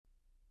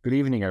Good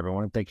evening,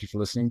 everyone, and thank you for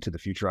listening to the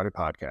Futurati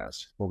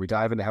Podcast, where we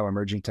dive into how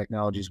emerging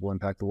technologies will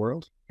impact the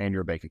world and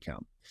your bank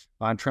account.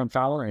 I'm Trent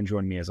Fowler, and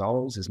joining me as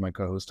always is my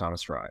co-host,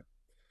 Thomas Fry.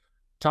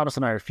 Thomas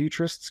and I are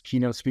futurists,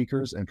 keynote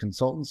speakers, and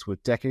consultants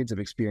with decades of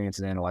experience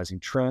in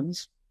analyzing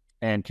trends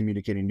and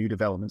communicating new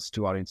developments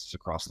to audiences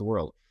across the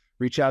world.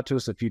 Reach out to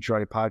us at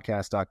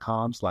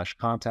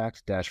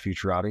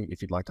futuratipodcast.com/contact-futurati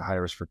if you'd like to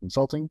hire us for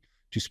consulting,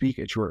 to speak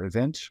at your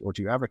event, or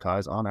to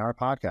advertise on our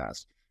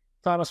podcast.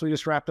 Thomas, we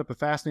just wrapped up a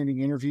fascinating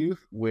interview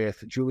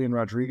with Julian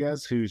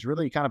Rodriguez, who's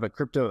really kind of a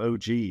crypto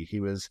OG.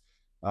 He was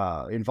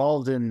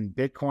involved in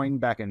Bitcoin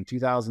back in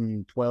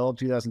 2012,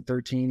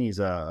 2013. He's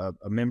a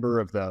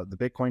member of the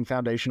Bitcoin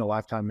Foundation, a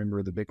lifetime member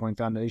of the Bitcoin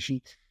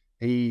Foundation.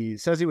 He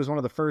says he was one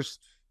of the first,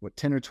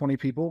 10 or 20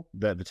 people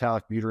that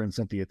Vitalik Buterin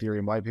sent the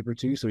Ethereum white paper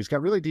to. So he's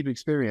got really deep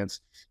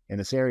experience in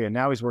this area.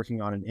 Now he's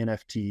working on an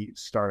NFT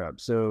startup.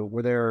 So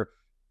were there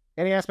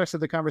any aspects of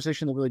the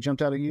conversation that really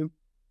jumped out at you?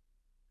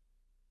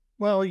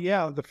 Well,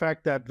 yeah, the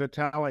fact that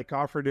Vitalik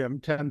offered him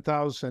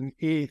 10,000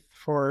 ETH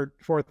for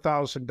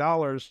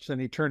 $4,000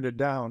 and he turned it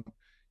down.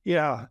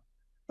 Yeah.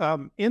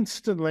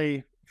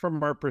 Instantly,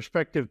 from our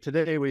perspective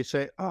today, we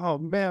say, oh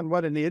man,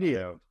 what an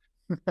idiot.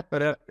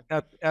 But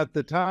at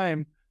the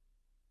time,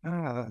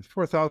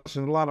 4,000 is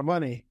a lot of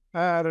money.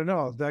 I don't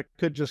know. That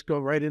could just go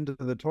right into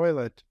the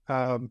toilet.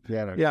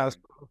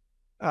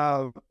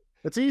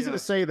 It's easy to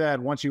say that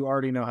once you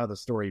already know how the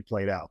story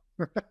played out.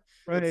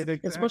 Right,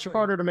 it's much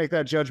harder to make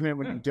that judgment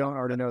when you don't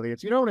already know the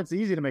answer. You know when it's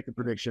easy to make a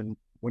prediction?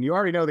 When you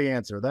already know the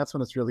answer, that's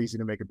when it's real easy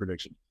to make a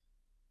prediction.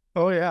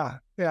 Oh, yeah.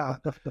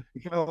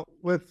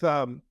 With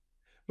him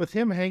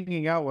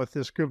hanging out with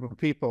this group of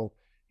people,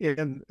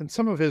 and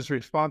some of his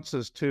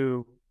responses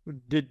to,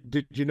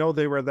 did you know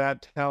they were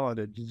that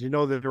talented? Did you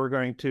know that they were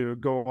going to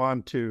go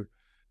on to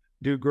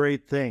do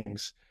great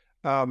things?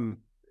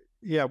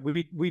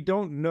 We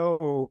don't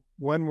know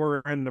when we're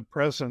in the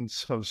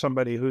presence of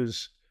somebody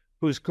who's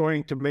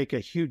going to make a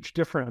huge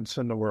difference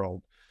in the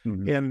world.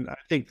 Mm-hmm. And I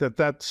think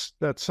that's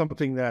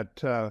something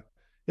that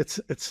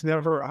it's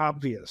never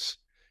obvious.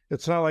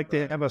 It's not like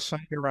they have a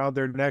sign around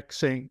their neck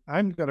saying,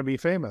 I'm going to be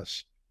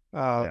famous.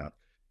 Yeah.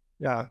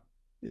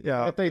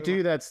 If they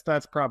do,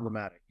 that's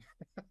problematic.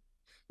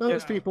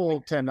 Those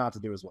people tend not to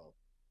do as well.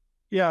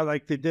 Yeah,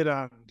 like they did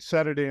on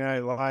Saturday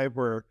Night Live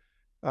where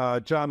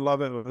John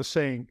Lovett was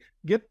saying,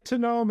 get to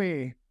know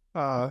me.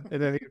 And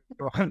then he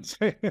go on and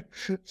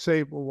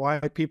say why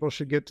people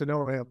should get to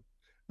know him.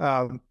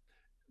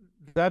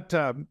 That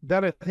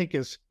I think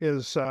is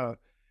it's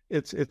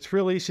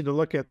real easy to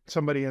look at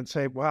somebody and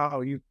say,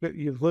 wow,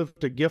 you've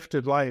lived a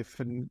gifted life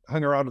and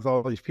hung around with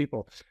all these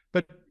people.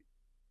 But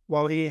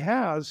while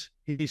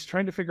he's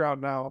trying to figure out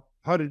now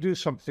how to do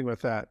something with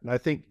that. And I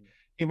think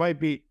he might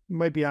be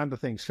onto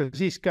things because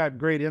he's got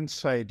great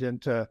insight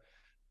into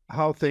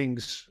how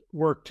things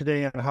work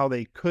today and how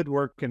they could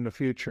work in the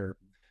future.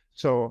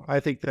 So I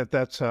think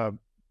that's a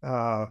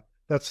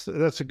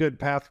good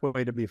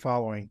pathway to be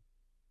following.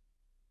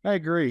 I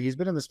agree. He's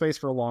been in the space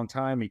for a long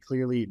time. He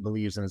clearly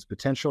believes in its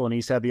potential, and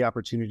he's had the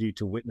opportunity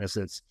to witness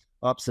its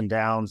ups and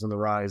downs and the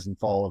rise and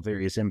fall of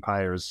various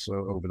empires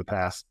over the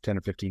past 10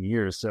 or 15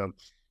 years. So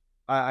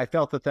I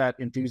felt that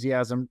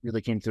enthusiasm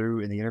really came through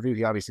in the interview.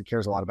 He obviously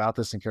cares a lot about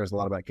this and cares a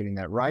lot about getting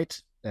that right.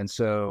 And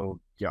so,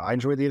 I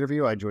enjoyed the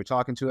interview. I enjoyed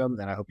talking to him,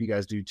 and I hope you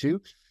guys do too.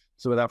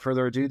 So without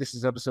further ado, this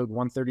is episode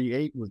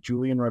 138 with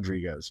Julian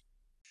Rodriguez.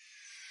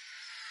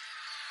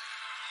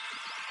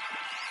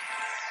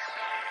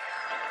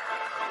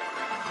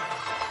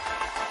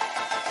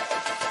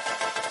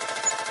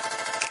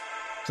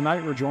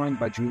 Tonight, we're joined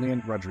by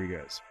Julian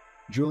Rodriguez.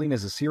 Julian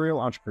is a serial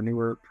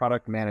entrepreneur,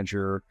 product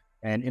manager,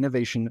 and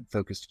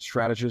innovation-focused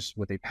strategist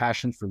with a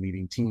passion for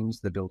leading teams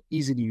that build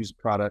easy-to-use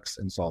products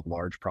and solve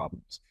large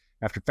problems.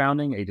 After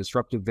founding a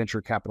disruptive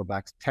venture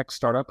capital-backed tech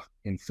startup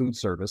in food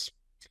service,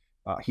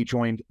 he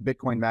joined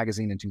Bitcoin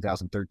Magazine in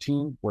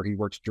 2013, where he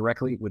worked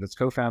directly with its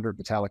co-founder,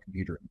 Vitalik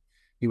Buterin.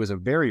 He was a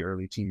very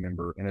early team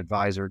member and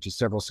advisor to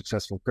several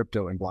successful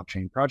crypto and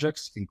blockchain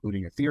projects,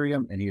 including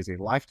Ethereum, and he is a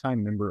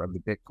lifetime member of the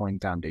Bitcoin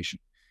Foundation.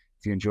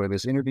 If you enjoy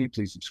this interview,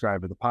 please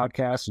subscribe to the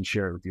podcast and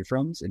share it with your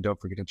friends. And don't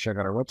forget to check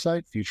out our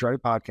website,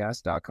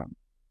 futuratipodcast.com.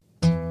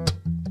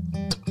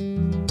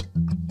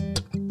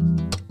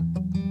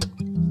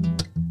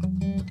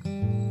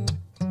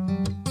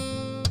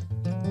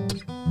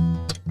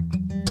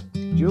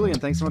 Julian,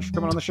 thanks so much for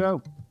coming on the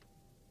show.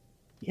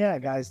 Yeah,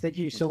 guys, thank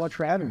you so much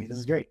for having me. This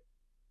is great.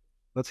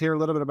 Let's hear a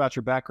little bit about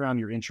your background,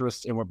 your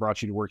interests, and what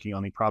brought you to working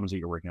on the problems that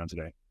you're working on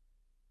today.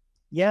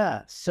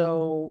 Yeah,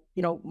 so,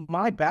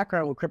 my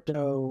background with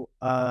crypto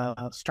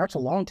starts a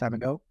long time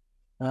ago,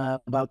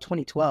 about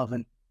 2012,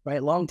 and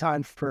long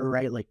time for,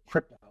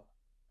 crypto,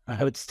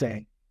 I would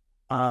say.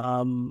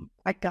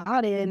 I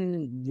got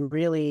in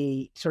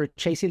really sort of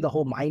chasing the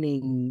whole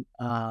mining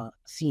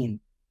scene.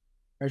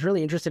 I was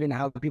really interested in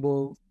how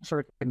people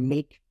sort of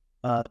make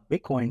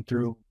Bitcoin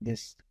through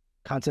this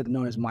concept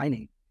known as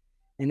mining.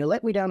 And it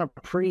led me down a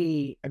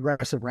pretty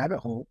aggressive rabbit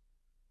hole.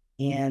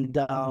 And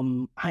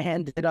I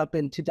ended up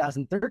in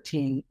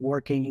 2013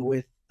 working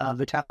with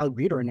Vitalik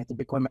Buterin at the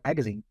Bitcoin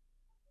magazine.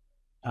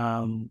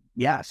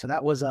 So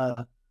that was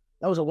a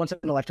once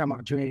in a lifetime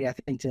opportunity, I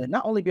think, to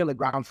not only be on the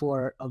ground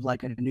floor of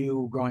like a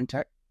new growing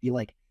tech,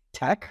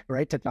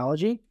 right,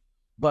 technology,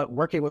 but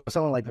working with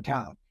someone like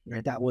Vitalik,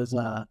 right? That was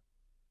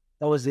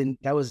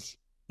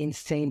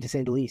insane to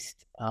say the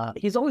least.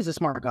 He's always a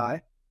smart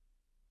guy.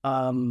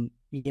 I'm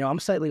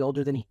slightly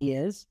older than he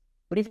is,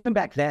 but even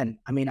back then,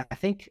 I mean, I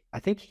think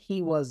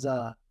he was.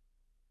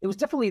 It was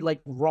definitely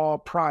like raw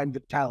prime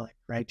Vitalik,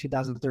 right?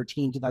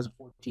 2013,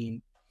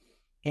 2014,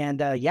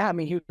 and I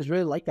mean, he was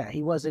really like that.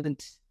 He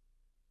wasn't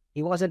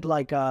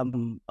like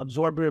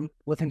absorbed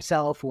with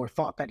himself or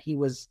thought that he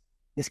was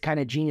this kind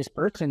of genius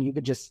person. You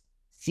could just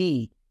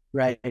see,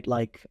 right,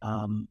 like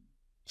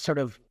sort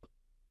of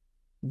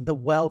the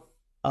wealth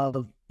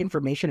of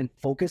information and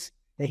focus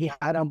that he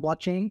had on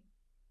blockchain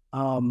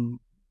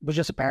was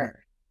just apparent.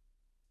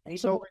 And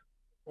so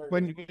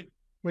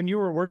when you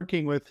were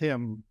working with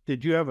him,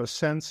 did you have a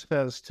sense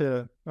as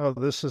to, oh,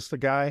 this is the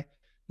guy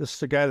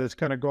that's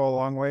going to go a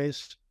long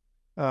ways?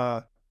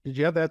 Did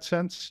you have that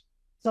sense?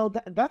 So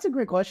that's a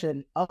great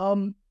question.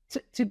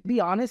 To be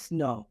honest,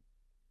 no.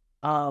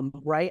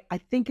 Right? I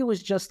think it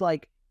was just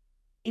like,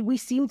 we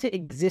seem to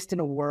exist in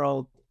a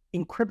world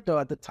in crypto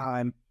at the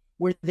time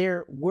where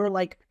there were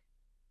like,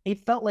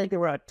 it felt like there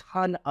were a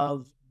ton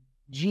of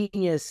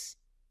genius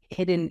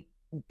hidden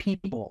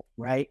people,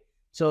 right?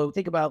 So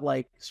think about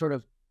like sort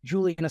of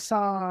Julian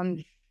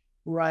Assange,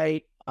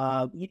 right?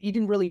 You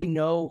didn't really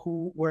know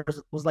who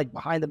was like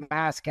behind the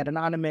mask at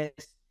Anonymous,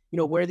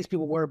 where these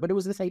people were, but it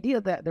was this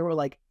idea that there were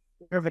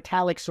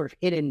Vitalik sort of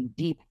hidden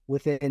deep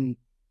within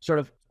sort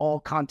of all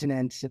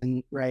continents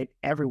and right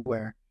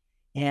everywhere.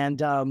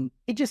 And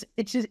it just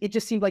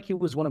seemed like he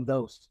was one of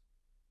those,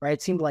 right?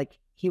 It seemed like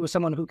he was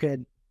someone who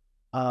could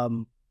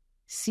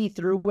see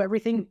through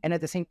everything and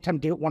at the same time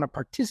didn't want to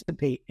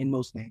participate in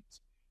most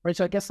things, right?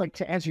 So I guess like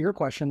to answer your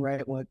question,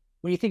 right, when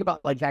you think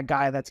about like that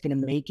guy that's going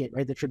to make it,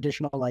 right, the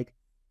traditional, like,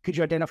 could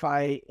you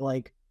identify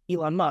like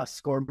Elon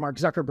Musk or Mark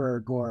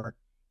Zuckerberg or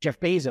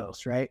Jeff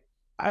Bezos, right?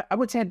 I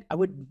would say I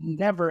would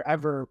never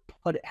ever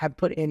have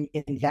put in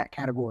that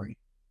category.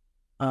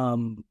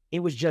 It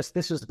was just,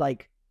 this was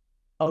like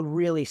a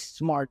really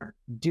smart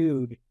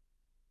dude,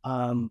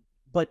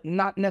 but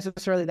not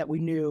necessarily that we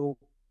knew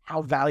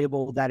how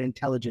valuable that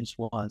intelligence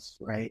was,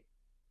 right?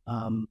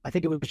 I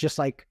think it was just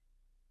like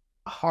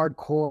a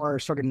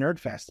hardcore sort of nerd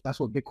fest. That's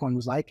what Bitcoin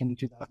was like in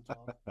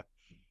 2012.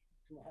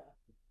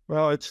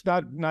 Well, it's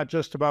not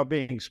just about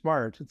being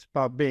smart. It's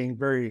about being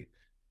very,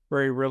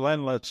 very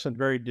relentless and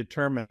very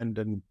determined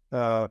and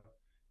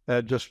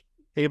just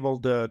able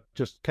to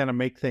just kind of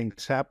make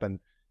things happen.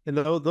 And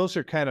those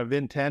are kind of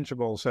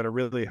intangibles that are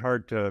really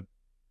hard to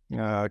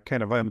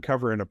kind of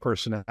uncover in a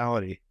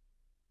personality.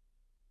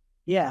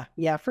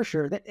 Yeah, for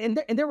sure. And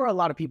there were a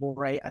lot of people,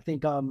 right? I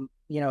think,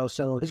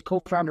 so his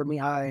co-founder,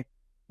 Mihai,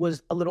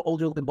 was a little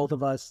older than both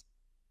of us.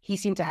 He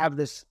seemed to have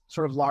this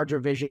sort of larger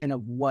vision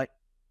of what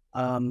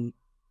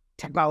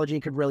technology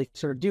could really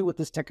sort of do, what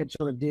this tech could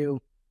sort of do.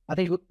 I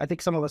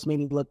think some of us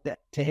maybe looked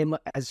to him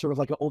as sort of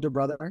like an older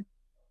brother.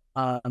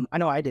 I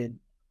know I did.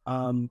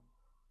 And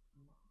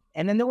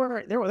then there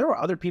were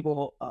other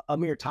people,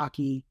 Amir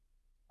Taki,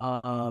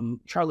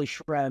 Charlie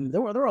Shrem.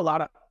 There were a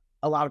lot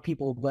of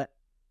people, but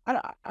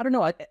I don't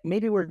know.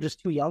 Maybe we're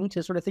just too young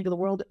to sort of think of the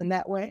world in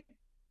that way.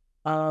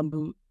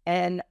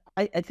 And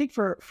I think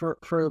for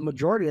the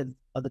majority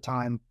of the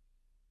time,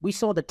 we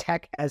saw the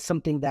tech as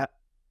something that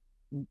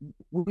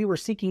we were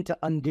seeking to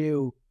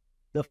undo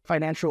the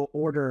financial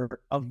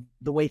order of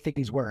the way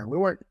things were. We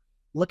weren't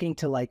looking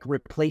to like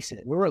replace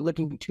it. We were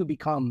looking to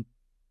become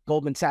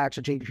Goldman Sachs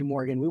or JP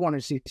Morgan. We wanted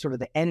to see sort of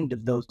the end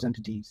of those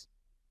entities.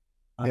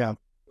 With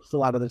a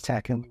lot of the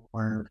tech and we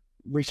were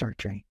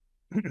researching.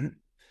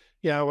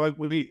 Yeah, well,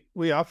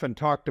 we often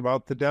talked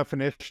about the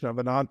definition of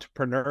an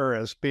entrepreneur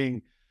as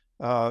being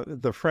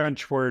the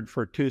French word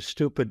for too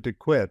stupid to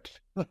quit.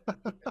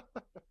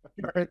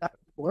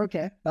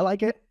 Okay, I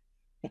like it.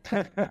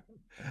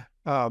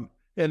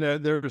 And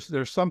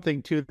there's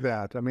something to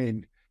that. I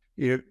mean,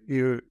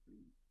 you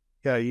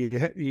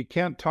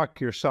can't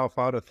talk yourself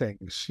out of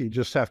things. You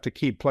just have to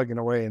keep plugging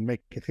away and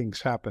make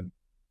things happen.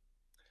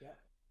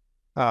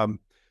 Yeah.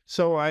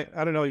 So I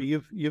don't know.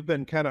 You've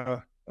been kind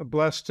of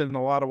blessed in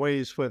a lot of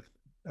ways with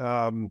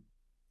kind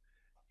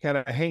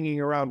of hanging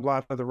around a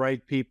lot of the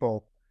right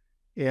people,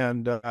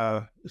 and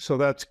so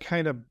that's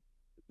kind of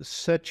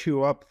set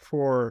you up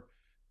for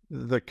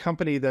the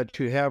company that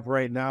you have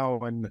right now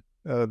and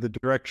the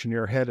direction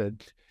you're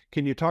headed.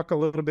 Can you talk a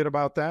little bit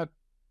about that?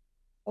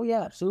 Oh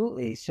yeah,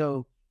 absolutely.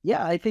 So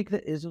yeah, I think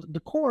that is the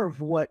core of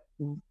what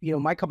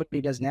my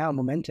company does now,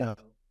 Memento,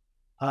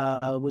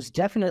 was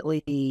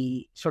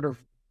definitely sort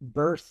of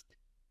birthed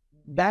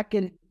back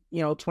in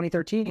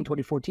 2013,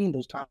 2014,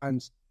 those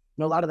times.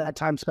 A lot of that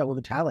time spent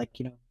with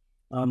Vitalik.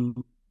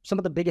 Some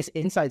of the biggest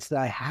insights that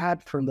I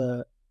had from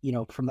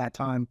from that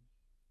time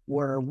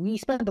were we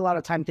spent a lot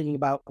of time thinking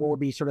about what would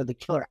be sort of the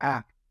killer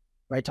app,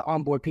 right, to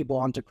onboard people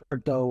onto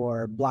crypto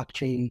or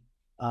blockchain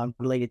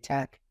related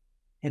tech,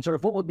 and sort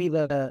of what would be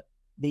the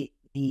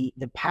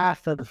the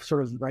path of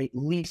sort of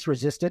least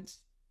resistance,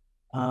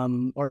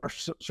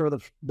 sort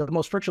of the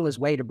most frictionless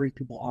way to bring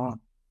people on.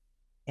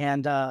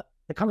 And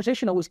the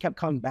conversation always kept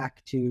coming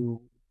back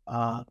to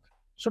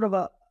sort of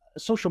a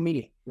social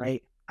media,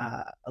 right?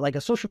 Like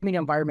a social media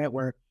environment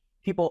where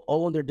people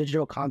own their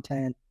digital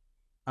content,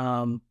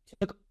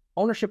 took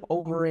ownership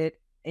over it,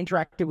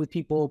 interacted with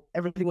people.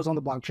 Everything was on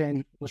the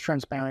blockchain, was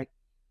transparent,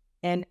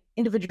 and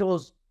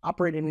individuals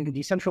operated in a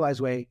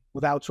decentralized way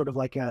without sort of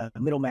like a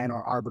middleman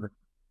or arbiter.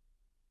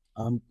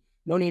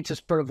 No need to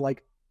sort of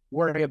like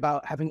worry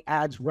about having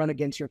ads run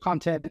against your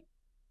content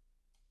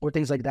or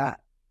things like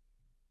that.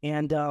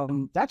 And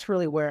that's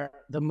really where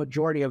the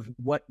majority of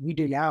what we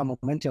do now,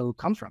 Memento,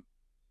 comes from.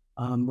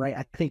 Right?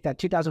 I think that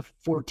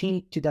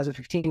 2014,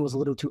 2015 was a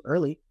little too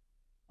early.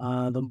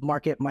 The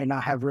market might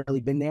not have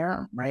really been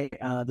there, right?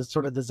 The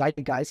sort of the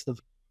zeitgeist of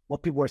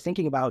what people were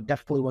thinking about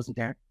definitely wasn't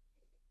there.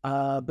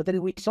 But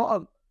then we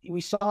saw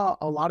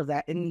a lot of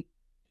that in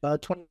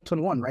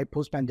 2021, right?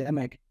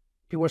 Post-pandemic,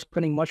 people were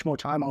spending much more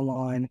time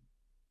online.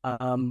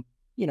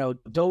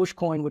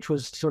 Dogecoin, which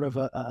was sort of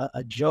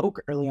a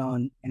joke early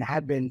on and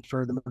had been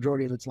for the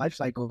majority of its life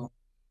cycle,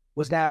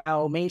 was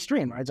now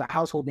mainstream, right? It's a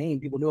household name.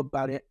 People knew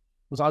about it. It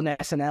was on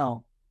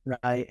SNL,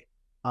 right?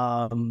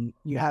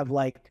 You have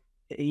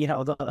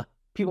the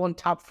people in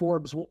top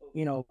Forbes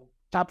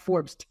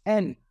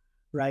 10,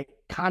 right?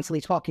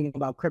 Constantly talking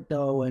about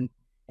crypto and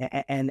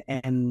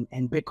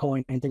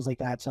Bitcoin and things like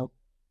that. So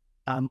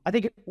I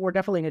think we're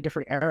definitely in a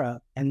different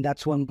era, and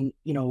that's when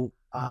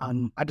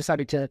I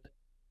decided to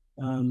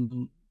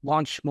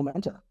launch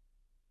Memento.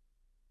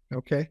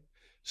 Okay,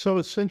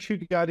 so since you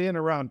got in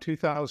around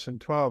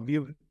 2012,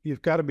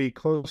 you've got to be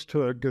close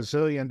to a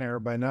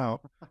gazillionaire by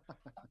now.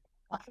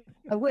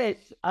 I wish.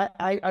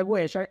 I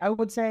wish. I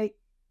would say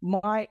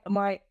my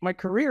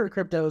career in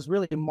crypto is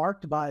really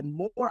marked by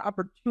more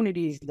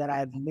opportunities that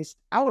I've missed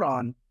out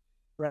on.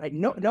 Right,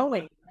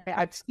 knowing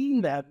I've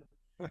seen them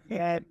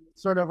and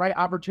sort of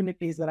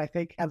opportunities that I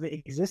think have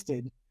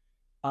existed.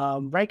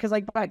 Right, because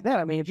like back then,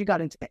 I mean, if you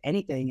got into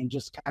anything and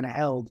just kind of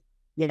held,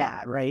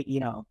 right,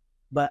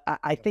 But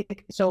I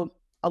think so.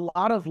 A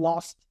lot of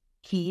lost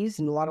keys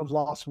and a lot of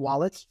lost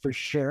wallets for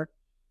sure.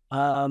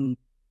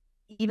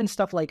 Even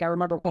stuff like I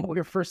remember when we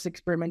were first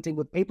experimenting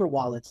with paper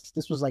wallets.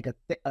 This was like a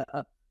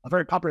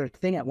very popular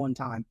thing at one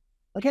time.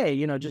 Like,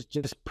 hey,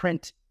 just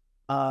print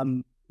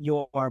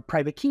your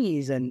private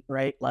keys and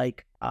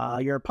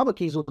your public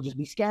keys will just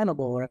be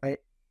scannable, right?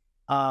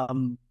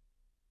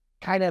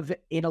 Kind of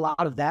in a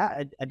lot of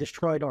that, I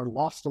destroyed or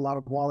lost a lot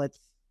of wallets.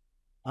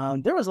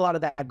 There was a lot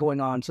of that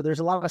going on. So there's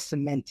a lot of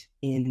cement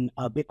in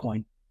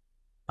Bitcoin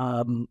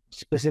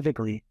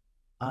specifically.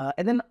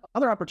 And then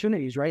other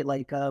opportunities, right?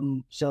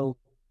 So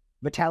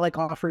Vitalik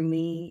offering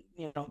me,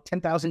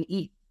 10,000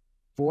 ETH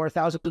for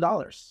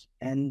 $1,000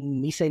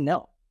 and me say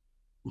no.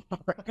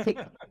 Right?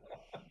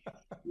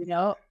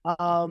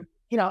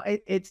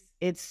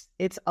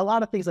 It's a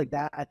lot of things like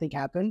that I think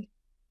happened.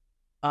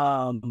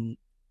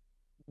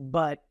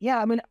 But yeah,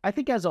 I mean, I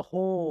think as a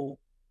whole,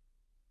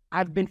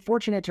 I've been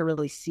fortunate to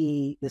really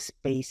see the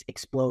space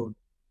explode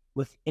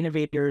with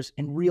innovators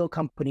and real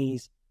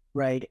companies,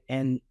 right?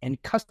 And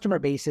customer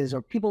bases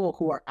or people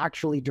who are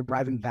actually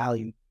deriving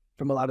value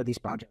from a lot of these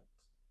projects.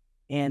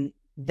 And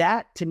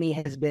that to me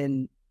has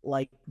been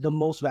like the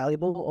most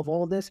valuable of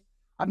all of this.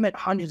 I've met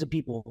hundreds of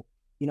people.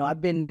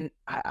 I've been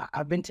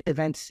to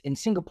events in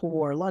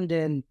Singapore,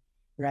 London,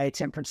 right,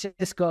 San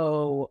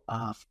Francisco,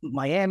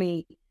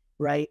 Miami,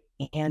 right,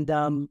 and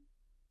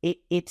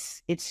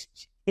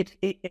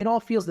it all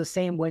feels the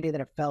same way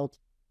that it felt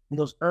in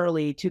those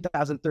early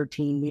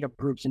 2013 meetup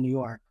groups in New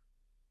York,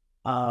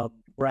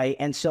 right.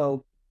 And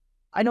so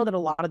I know that a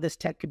lot of this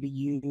tech could be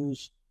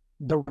used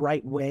the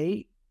right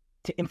way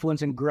to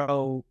influence and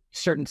grow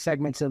certain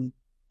segments of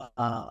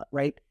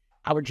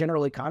our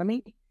general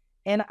economy,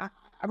 and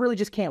I really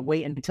just can't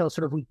wait until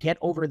sort of we get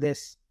over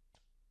this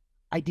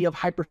idea of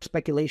hyper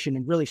speculation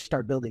and really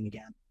start building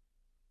again.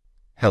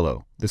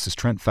 Hello, this is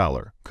Trent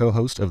Fowler,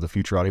 co-host of the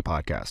Futurati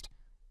podcast.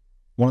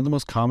 One of the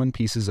most common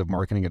pieces of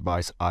marketing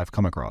advice I've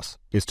come across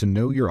is to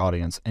know your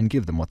audience and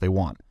give them what they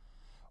want.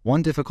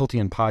 One difficulty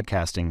in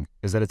podcasting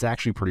is that it's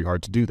actually pretty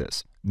hard to do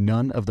this.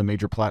 None of the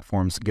major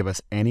platforms give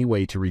us any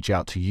way to reach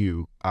out to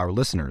you, our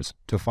listeners,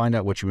 to find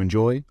out what you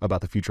enjoy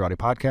about the Futurati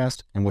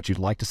podcast and what you'd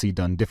like to see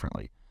done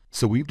differently.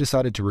 So we've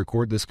decided to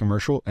record this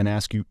commercial and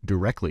ask you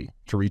directly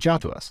to reach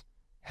out to us.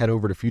 Head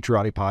over to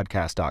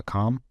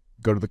futuratipodcast.com,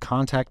 go to the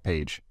contact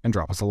page, and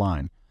drop us a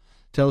line.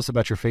 Tell us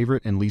about your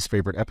favorite and least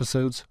favorite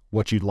episodes,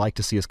 what you'd like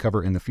to see us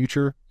cover in the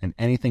future, and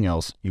anything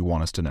else you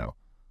want us to know.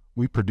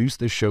 We produce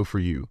this show for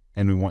you,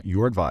 and we want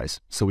your advice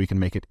so we can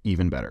make it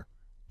even better.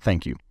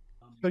 Thank you.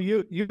 So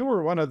you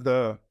were one of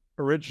the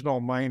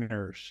original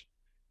miners.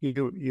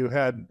 You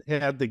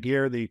had the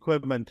gear, the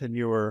equipment, and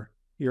you were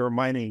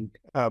mining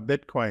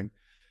Bitcoin.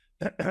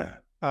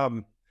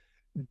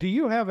 Do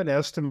you have an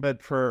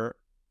estimate for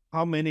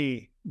how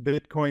many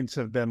Bitcoins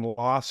have been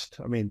lost?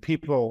 I mean,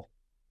 people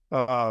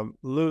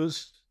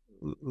lose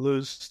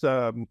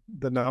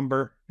the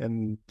number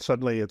and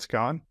suddenly it's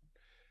gone.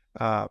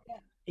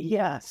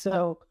 Yeah,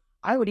 so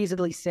I would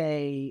easily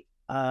say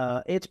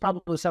it's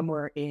probably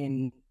somewhere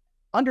in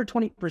under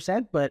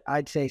 20%, but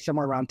I'd say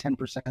somewhere around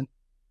 10%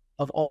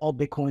 of all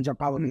Bitcoins are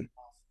probably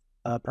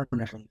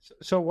permanently.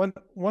 So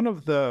one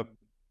of the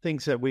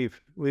things that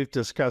we've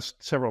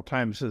discussed several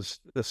times is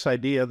this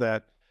idea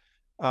that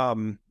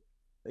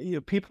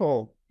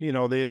people,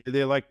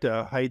 they like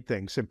to hide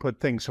things and put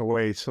things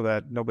away so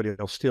that nobody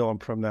will steal them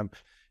from them.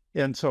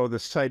 And so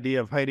this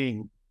idea of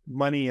hiding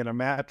money in a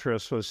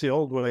mattress was the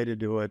old way to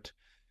do it.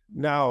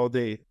 Now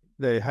they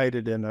hide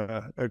it in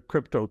a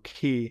crypto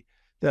key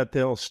that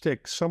they'll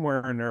stick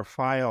somewhere in their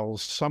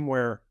files,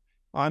 somewhere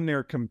on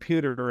their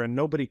computer, and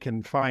nobody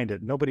can find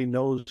it. Nobody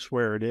knows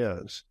where it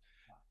is.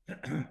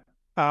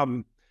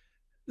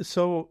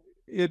 So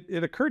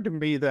it occurred to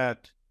me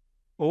that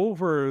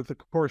over the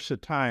course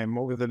of time,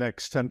 over the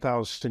next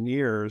 10,000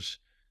 years,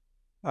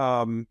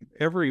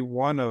 every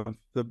one of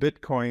the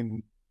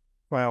Bitcoin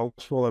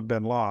files will have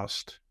been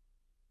lost.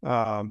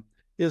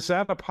 Is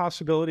that a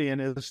possibility?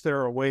 And is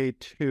there a way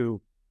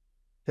to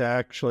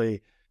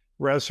actually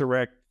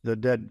resurrect the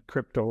dead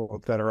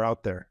crypto that are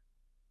out there?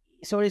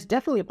 So it is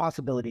definitely a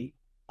possibility.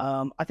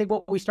 I think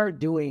what we started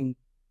doing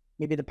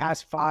maybe the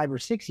past 5 or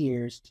 6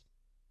 years,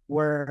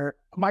 we're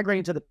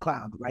migrating to the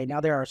cloud. Right now,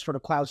 there are sort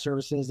of cloud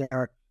services that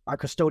are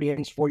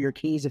custodians for your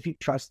keys if you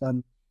trust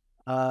them.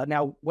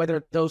 Now,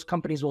 whether those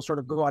companies will sort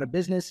of go out of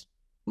business,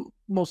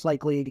 most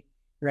likely,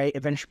 right,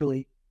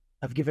 eventually,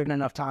 I've given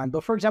enough time.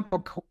 But for example,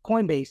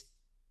 Coinbase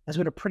has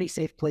been a pretty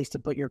safe place to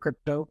put your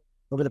crypto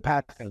over the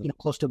past,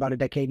 close to about a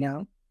decade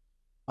now.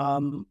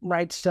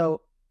 Right.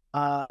 So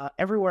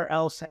everywhere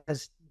else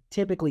has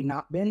typically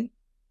not been.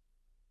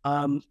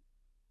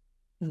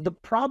 The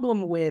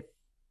problem with,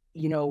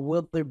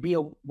 will there be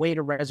a way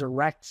to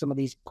resurrect some of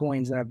these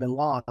coins that have been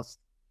lost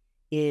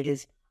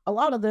is a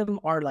lot of them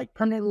are like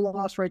permanently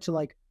lost, right? So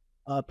like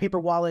paper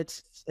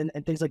wallets and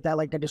things like that,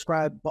 like I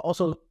described, but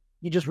also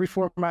you just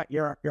reformat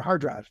your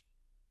hard drive,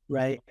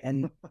 right?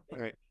 And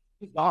right.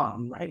 It's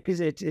gone, right?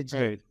 Because it's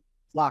right.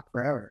 locked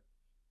forever.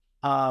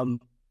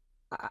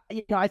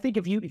 I think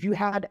if you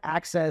had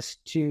access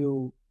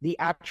to the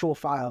actual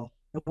file,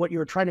 and what you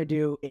were trying to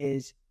do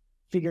is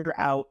figure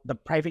out the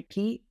private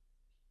key.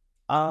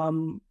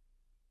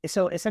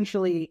 So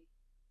essentially,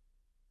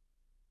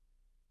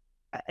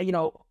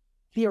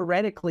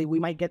 theoretically, we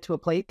might get to a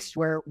place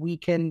where we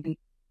can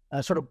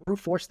sort of brute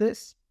force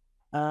this.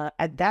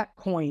 At that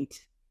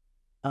point,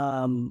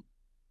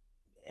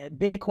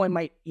 Bitcoin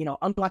might,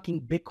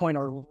 unlocking Bitcoin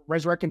or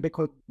resurrecting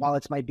Bitcoin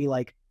wallets might be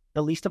like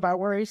the least of our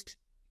worries.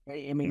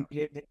 Right? I mean,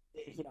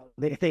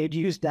 they had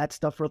used that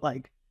stuff for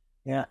like,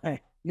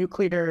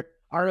 nuclear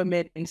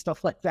armament and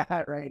stuff like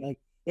that, right? Like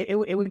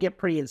it would get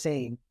pretty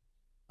insane.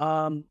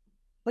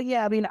 But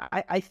yeah, I mean,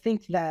 I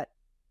think that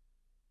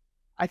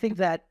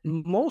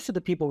most of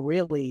the people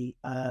really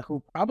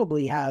who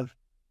probably have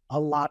a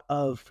lot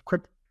of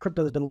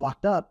crypto that's been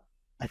locked up,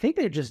 I think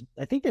they've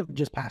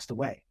just passed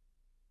away.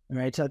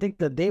 Right. So I think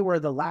that they were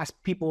the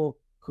last people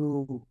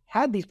who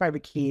had these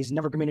private keys,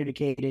 never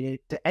communicated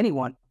it to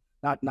anyone,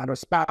 not a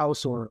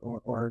spouse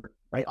or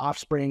right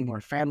offspring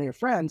or family or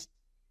friends.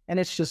 And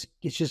it's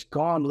just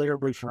gone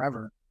literally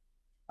forever.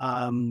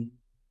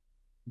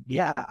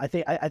 Yeah, I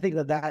think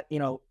that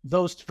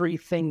those three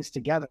things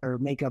together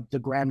make up the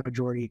grand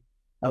majority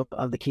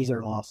of the keys that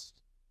are lost.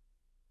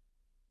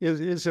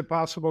 Is it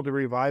possible to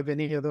revive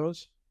any of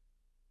those?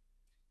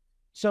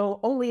 So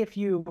only if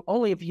you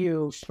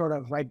sort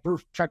of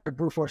try to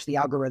brute force the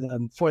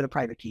algorithm for the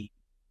private key.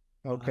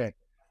 Okay.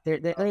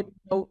 There's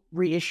no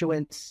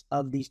reissuance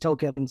of these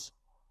tokens.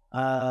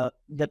 The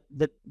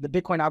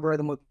Bitcoin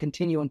algorithm will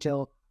continue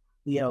until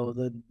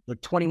the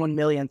 21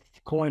 millionth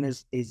coin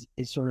is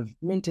sort of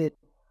minted,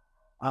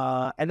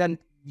 and then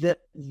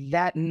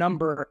that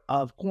number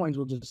of coins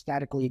will just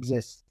statically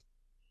exist.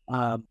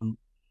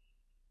 And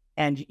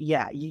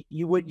yeah,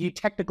 you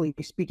technically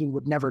speaking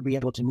would never be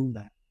able to move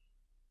that.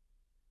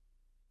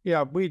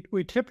 Yeah,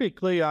 we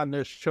typically on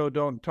this show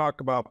don't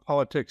talk about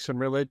politics and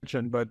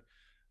religion, but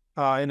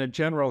in a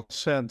general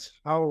sense,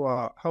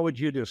 how would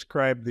you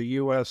describe the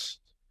U.S.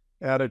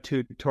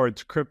 attitude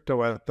towards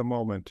crypto at the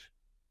moment?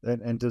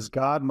 And does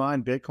God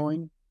mind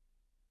Bitcoin?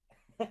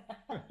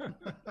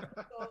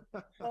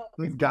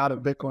 God of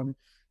Bitcoin.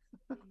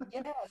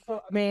 Yeah,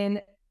 so I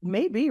mean,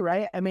 maybe,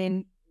 right? I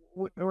mean,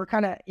 we're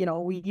kind of,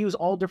 we use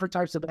all different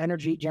types of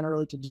energy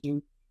generally to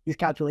do these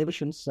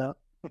calculations. So,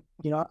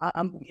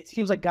 it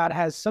seems like God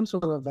has some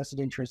sort of a vested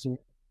interest in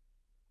it.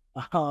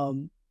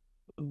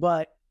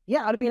 But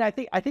yeah, I mean, I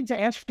think to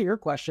answer your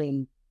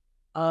question,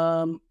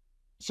 so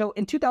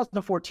in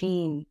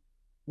 2014,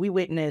 we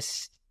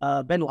witnessed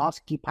Ben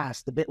Lofsky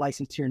pass the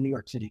BitLicense here in New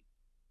York City.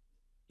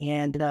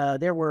 And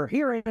there were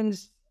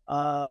hearings,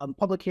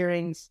 public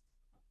hearings.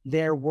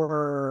 There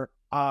were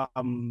a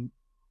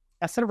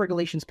set of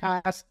regulations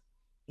passed.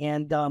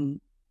 And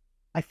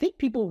I think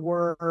people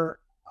were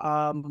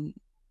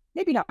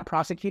maybe not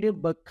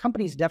prosecuted, but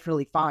companies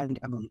definitely fined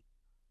heavily.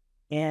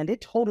 And it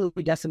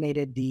totally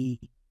decimated the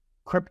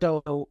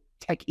crypto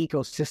tech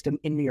ecosystem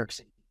in New York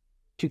City.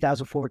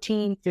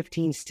 2014,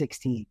 15,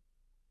 16.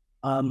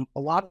 A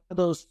lot of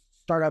those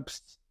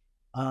startups,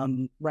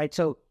 right?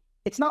 So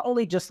it's not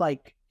only just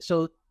like,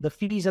 so the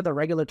fees that the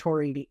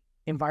regulatory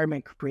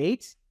environment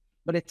creates,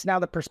 but it's now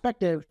the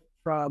perspective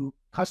from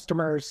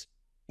customers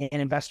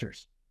and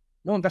investors.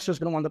 No investor is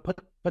going to want to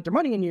put their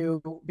money in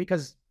you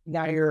because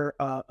now you're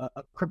a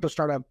crypto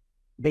startup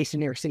based in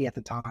New York City at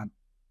the time.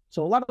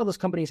 So a lot of those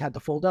companies had to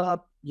fold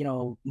up,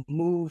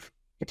 move.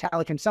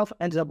 Vitalik himself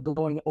ended up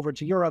going over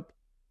to Europe.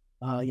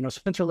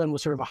 Switzerland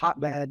was sort of a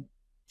hotbed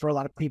for a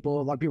lot of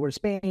people. A lot of people were in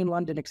Spain,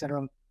 London,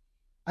 etc.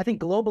 I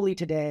think globally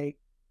today,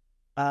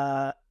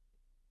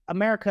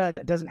 America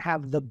doesn't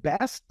have the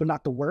best, but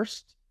not the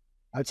worst.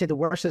 I would say the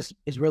worst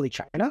is really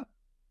China.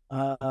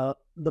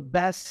 The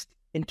best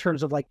in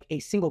terms of like a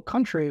single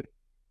country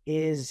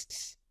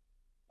is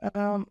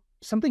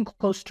something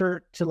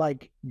closer to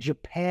like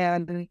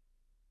Japan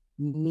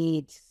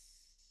meets,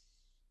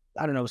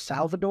 I don't know,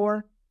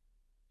 Salvador,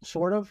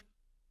 sort of.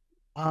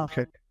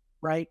 Okay.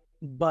 Right.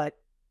 But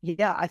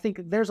yeah, I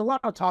think there's a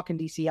lot of talk in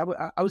DC.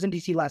 I was in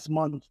DC last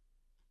month,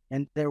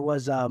 and there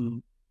was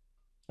the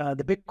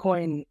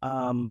Bitcoin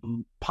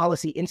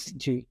Policy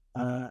Institute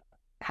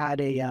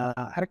had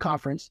a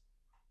conference.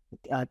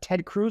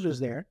 Ted Cruz was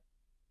there.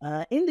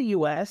 In the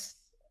U.S.,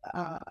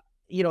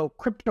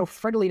 crypto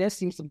friendliness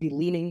seems to be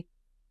leaning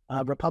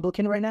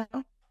Republican right now.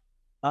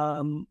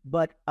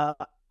 But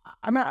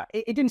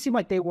it didn't seem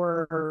like they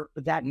were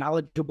that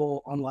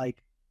knowledgeable on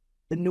like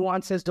the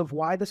nuances of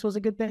why this was a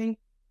good thing.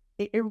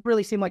 It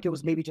really seemed like it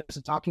was maybe just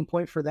a talking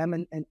point for them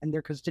and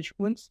their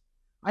constituents.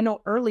 I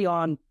know early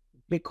on,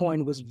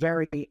 Bitcoin was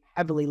very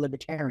heavily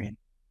libertarian,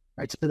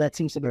 right? So that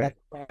seems to be that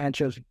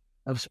branch of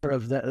sort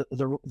of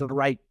the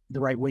right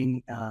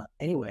wing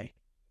anyway.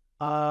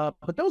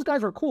 But those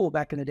guys were cool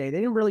back in the day. They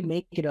didn't really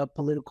make it a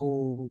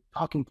political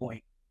talking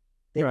point.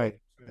 They were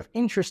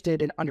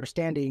interested in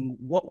understanding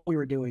what we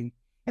were doing,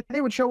 and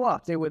they would show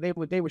up. They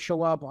would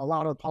show up. A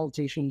lot of the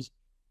politicians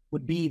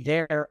would be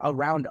there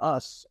around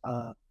us,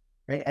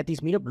 right, at these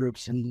meetup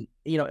groups, and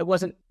it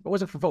wasn't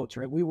for votes,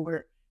 right? We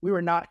weren't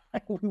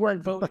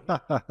voting,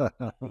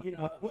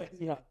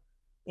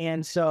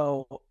 and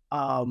so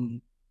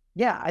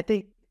I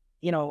think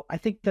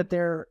that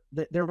there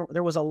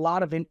was a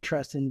lot of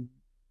interest in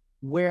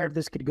where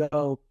this could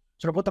go,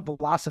 sort of what the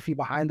philosophy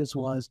behind this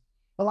was.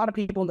 A lot of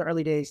people in the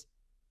early days,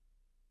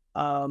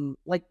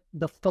 like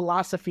the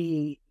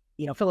philosophy,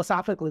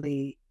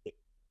 philosophically,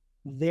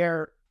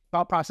 their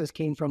thought process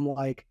came from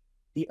like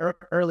the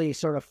early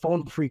sort of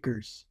phone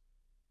freakers,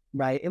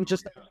 right? It was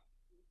just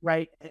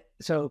right.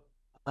 So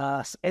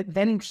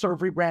then sort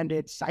of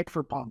rebranded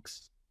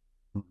cypherpunks.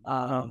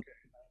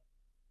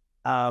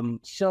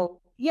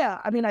 So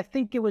yeah, I mean, I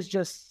think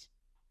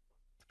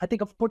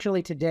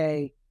unfortunately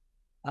today,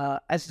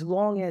 as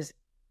long as,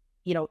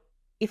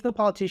 if the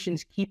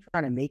politicians keep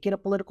trying to make it a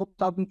political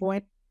talking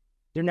point,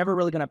 they're never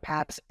really going to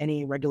pass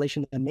any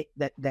regulation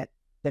that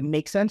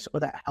makes sense or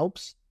that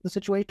helps the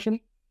situation.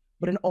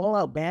 But an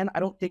all-out ban, I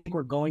don't think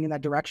we're going in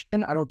that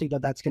direction. I don't think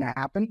that that's going to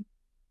happen.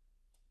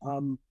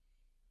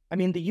 I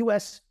mean, the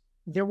U.S.,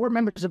 there were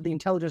members of the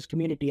intelligence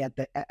community at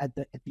the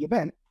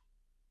event,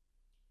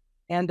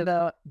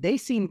 and they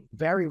seemed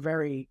very,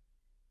 very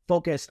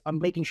focused on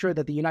making sure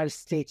that the United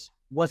States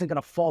wasn't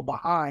going to fall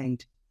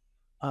behind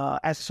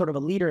as sort of a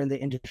leader in the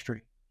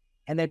industry.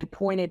 And they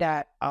pointed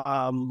at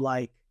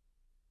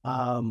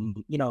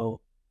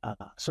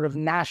sort of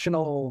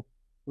national,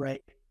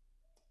 right,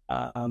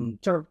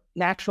 sort of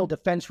national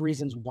defense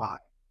reasons why,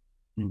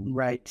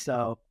 right?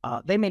 So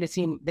they made it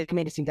seem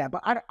that,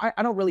 but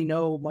I don't really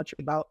know much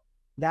about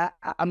that.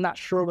 I'm not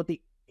sure what the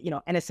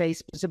NSA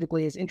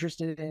specifically is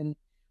interested in,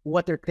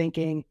 what they're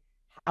thinking,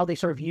 how they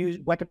sort of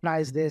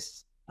weaponize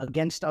this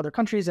against other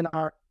countries in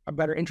our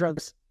better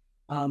interests.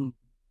 I'm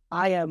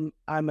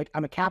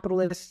a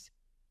capitalist.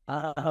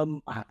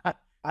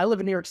 I live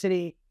in New York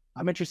City.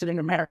 I'm interested in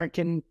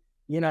American,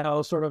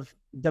 sort of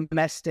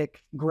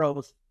domestic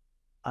growth.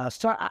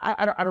 So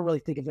I don't really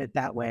think of it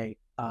that way.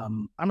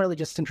 I'm really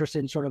just interested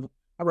in sort of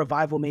a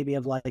revival maybe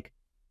of like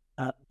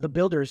the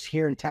builders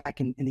here in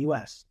tech in the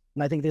US.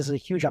 And I think this is a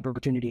huge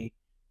opportunity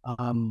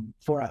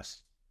for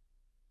us.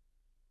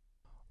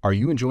 Are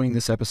you enjoying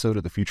this episode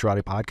of the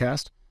Futurati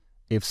podcast?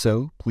 If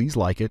so, please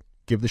like it,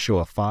 give the show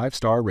a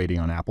 5-star rating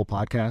on Apple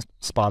Podcast,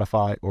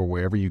 Spotify, or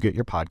wherever you get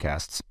your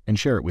podcasts, and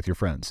share it with your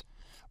friends.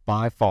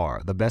 By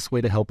far, the best way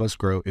to help us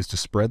grow is to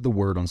spread the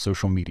word on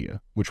social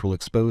media, which will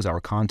expose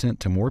our content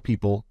to more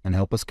people and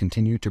help us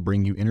continue to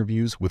bring you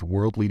interviews with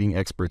world-leading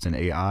experts in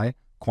AI,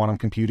 quantum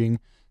computing,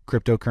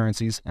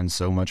 cryptocurrencies, and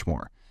so much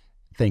more.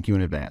 Thank you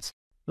in advance.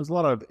 There's a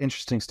lot of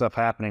interesting stuff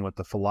happening with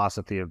the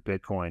philosophy of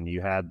Bitcoin.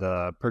 You had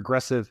the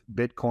progressive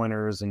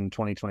Bitcoiners in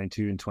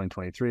 2022 and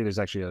 2023. There's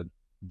actually a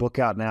book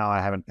out now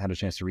I haven't had a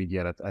chance to read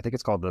yet. I think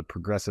it's called The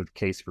Progressive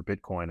Case for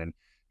Bitcoin. And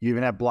you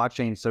even have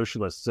blockchain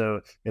socialists.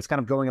 So it's kind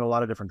of going in a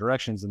lot of different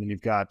directions. And then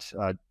you've got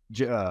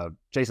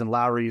Jason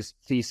Lowry's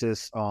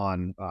thesis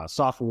on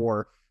soft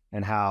war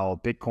and how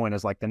Bitcoin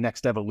is like the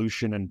next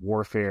evolution in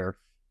warfare.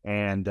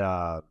 And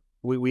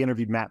we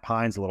interviewed Matt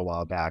Pines a little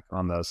while back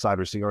on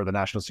the or the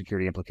national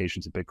security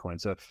implications of Bitcoin.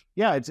 So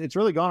yeah, it's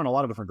really gone in a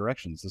lot of different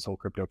directions, this whole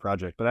crypto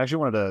project. But I actually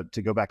wanted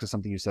to go back to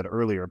something you said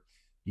earlier.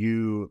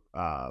 You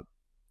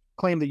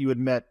claimed that you had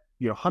met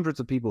hundreds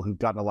of people who've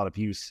gotten a lot of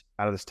use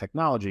out of this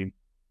technology,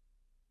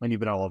 and you've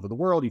been all over the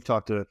world. You've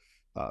talked to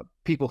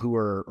people who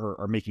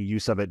are making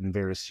use of it in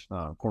various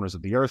corners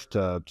of the earth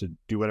to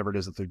do whatever it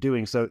is that they're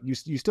doing. So you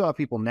still have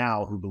people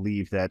now who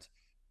believe that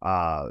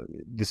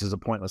this is a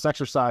pointless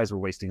exercise. We're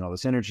wasting all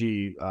this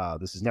energy.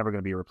 This is never going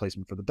to be a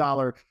replacement for the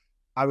dollar.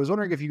 I was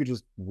wondering if you could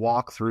just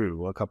walk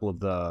through a couple of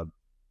the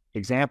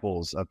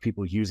examples of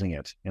people using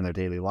it in their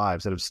daily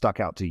lives that have stuck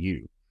out to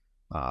you,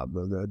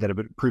 that have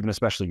been proven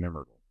especially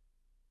memorable.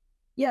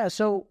 Yeah.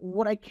 So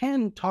what I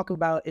can talk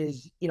about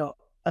is,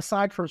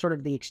 aside from sort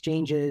of the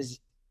exchanges,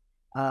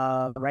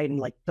 right, and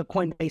like the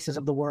Coinbases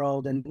of the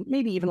world, and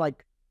maybe even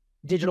like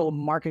digital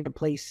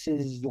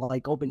marketplaces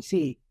like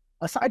OpenSea,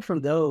 aside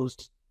from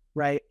those,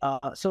 right?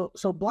 So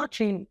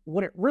blockchain,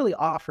 what it really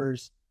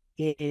offers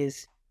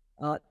is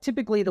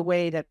typically the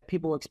way that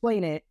people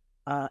explain it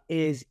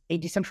is a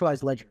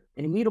decentralized ledger,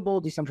 an immutable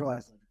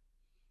decentralized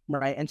ledger,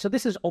 right? And so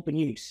this is open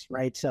use,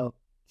 right? So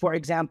for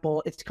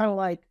example, it's kind of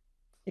like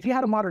if you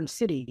had a modern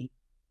city,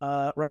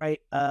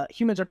 right?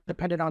 Humans are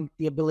dependent on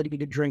the ability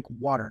to drink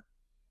water,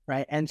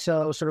 right? And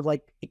so sort of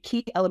like a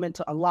key element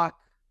to unlock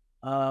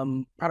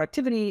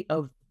productivity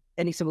of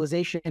any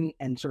civilization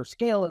and sort of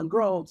scale and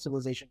grow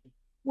civilization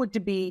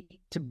would be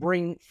to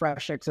bring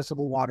fresh,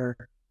 accessible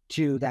water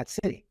to that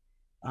city.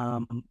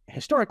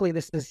 Historically,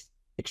 this is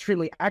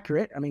extremely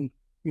accurate. I mean,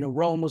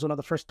 Rome was one of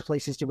the first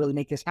places to really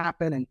make this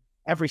happen, and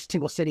every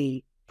single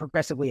city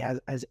progressively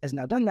has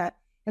now done that.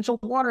 And so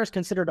water is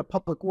considered a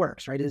public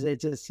works, right?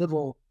 It's a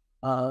civil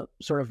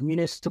sort of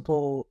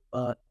municipal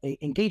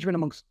engagement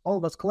amongst all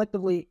of us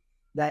collectively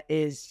that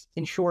is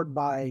ensured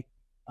by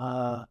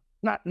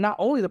not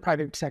only the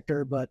private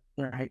sector, but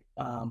right,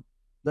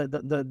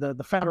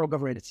 the federal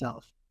government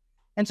itself.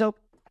 And so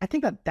I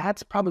think that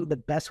that's probably the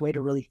best way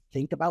to really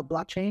think about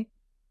blockchain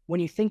when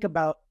you think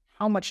about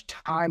how much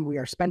time we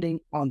are spending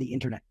on the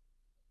internet,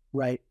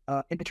 right?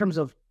 In terms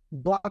of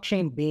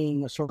blockchain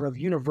being a sort of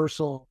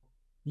universal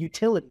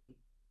utility,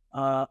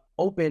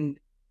 open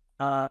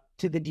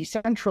to the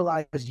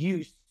decentralized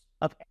use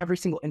of every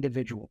single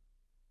individual,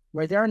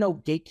 right? There are no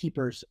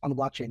gatekeepers on the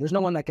blockchain. There's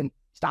no one that can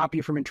stop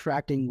you from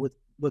interacting with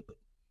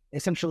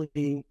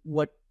essentially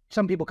what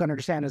some people can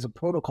understand as a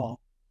protocol,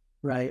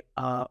 right?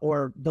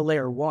 Or the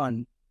layer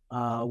one,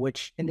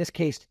 which in this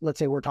case, let's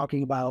say we're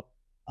talking about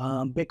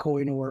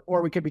Bitcoin,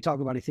 or we could be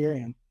talking about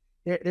Ethereum.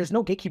 There's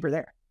no gatekeeper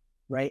there,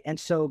 right? And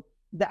so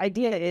the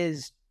idea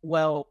is,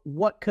 well,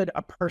 what could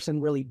a person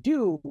really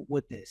do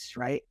with this,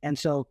 right? And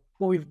so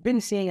what we've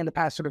been seeing in the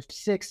past sort of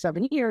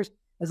 6-7 years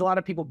is a lot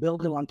of people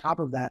building on top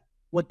of that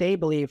what they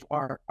believe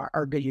are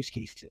good use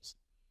cases,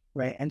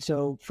 right? And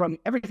so from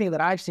everything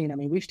that I've seen, I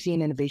mean, we've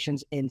seen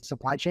innovations in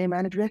supply chain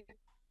management.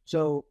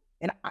 So,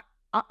 and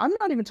I'm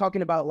not even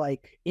talking about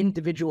like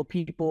individual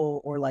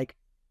people or like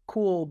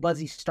cool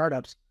buzzy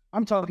startups.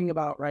 I'm talking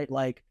about, right,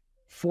 like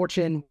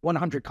Fortune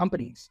 100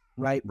 companies,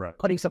 right?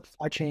 Putting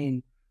supply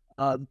chain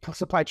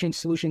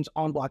solutions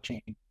on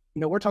blockchain.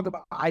 We're talking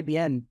about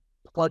IBM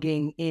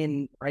plugging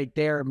in, right,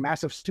 their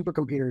massive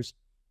supercomputers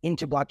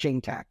into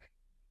blockchain tech,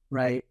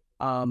 right?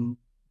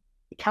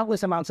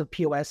 Countless amounts of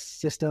POS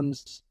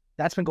systems.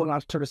 That's been going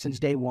on sort of since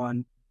day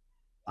one.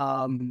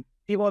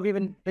 People have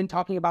even been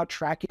talking about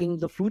tracking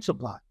the food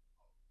supply,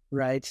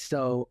 right?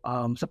 So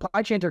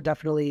supply chains are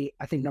definitely,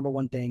 I think, number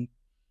one thing.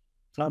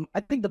 I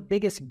think the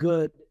biggest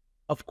good,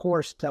 of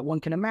course, that one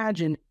can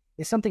imagine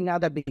is something now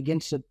that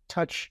begins to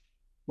touch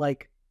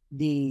like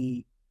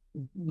the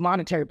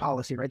monetary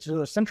policy, right? So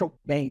the central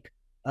bank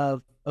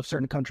of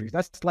certain countries.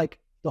 That's like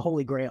the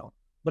holy grail.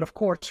 But of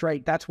course,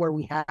 right, that's where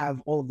we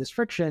have all of this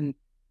friction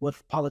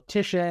with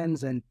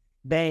politicians and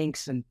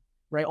banks and,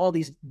 right, all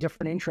these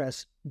different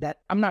interests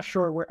that I'm not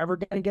sure we're ever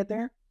going to get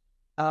there.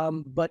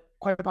 But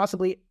quite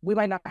possibly we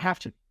might not have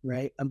to,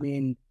 right? I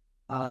mean,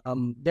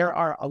 there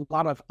are a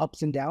lot of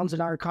ups and downs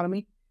in our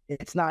economy.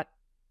 It's not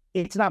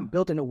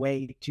built in a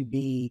way to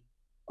be,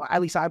 or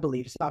at least I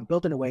believe it's not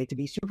built in a way to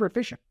be super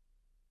efficient.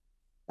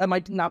 That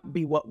might not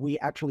be what we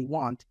actually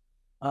want.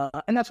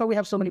 And that's why we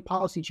have so many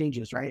policy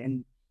changes, right?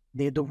 And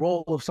the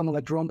role of someone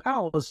like Jerome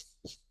Powell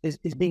is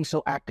being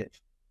so active,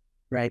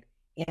 right?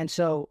 And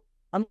so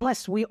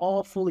unless we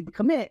all fully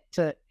commit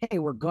to, hey,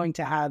 we're going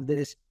to have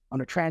this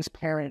on a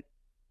transparent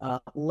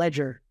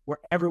ledger where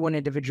everyone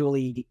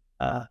individually,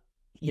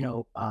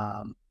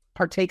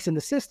 partakes in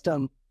the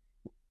system,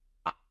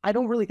 I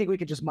don't really think we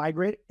could just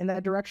migrate in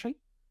that direction.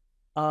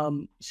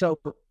 So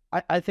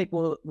I think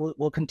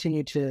we'll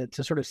continue to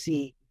sort of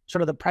see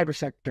sort of the private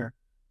sector,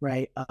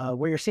 right?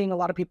 Where you're seeing a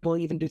lot of people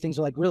even do things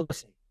like real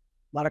estate,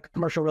 a lot of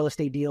commercial real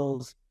estate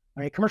deals,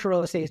 right? Commercial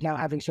real estate is now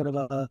having sort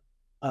of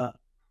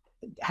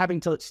having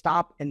to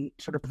stop and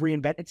sort of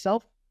reinvent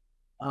itself.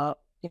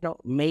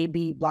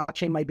 Maybe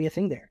blockchain might be a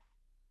thing there.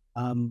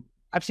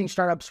 I've seen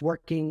startups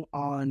working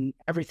on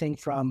everything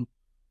from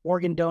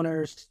organ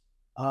donors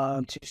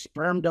to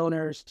sperm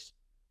donors,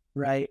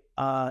 right?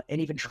 And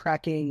even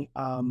tracking,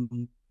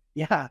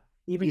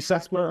 even You said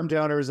sperm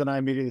donors, and I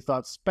immediately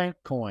thought spank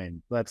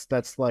coin.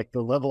 That's like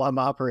the level I'm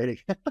operating.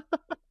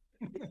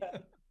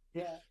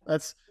 yeah.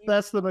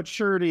 That's the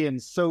maturity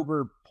and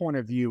sober point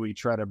of view we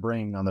try to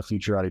bring on the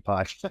Futurati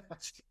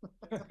podcast.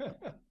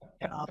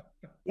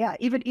 Yeah,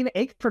 even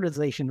egg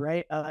fertilization,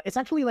 right? It's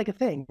actually like a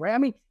thing, right? I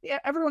mean, yeah,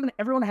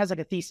 everyone has like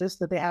a thesis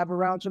that they have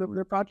around sort of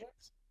their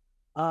projects.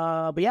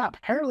 But yeah,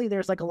 apparently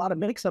there's like a lot of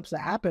mix-ups that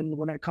happen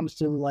when it comes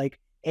to like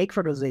egg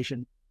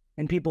fertilization,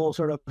 and people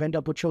sort of end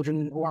up with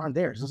children who aren't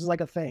theirs. This is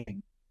like a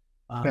thing.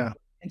 And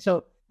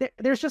so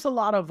there's just a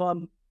lot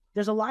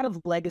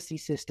of legacy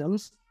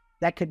systems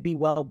that could be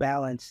well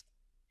balanced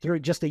through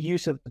just the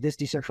use of this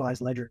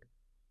decentralized ledger.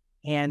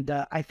 And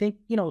I think,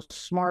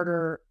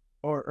 smarter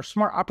or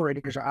smart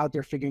operators are out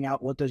there figuring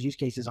out what those use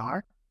cases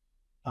are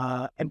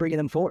and bringing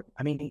them forward.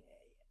 I mean,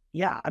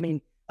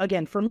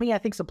 again, for me, I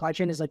think supply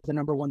chain is like the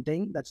number one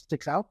thing that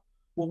sticks out.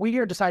 What we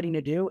are deciding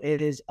to do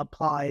is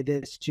apply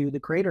this to the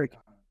creator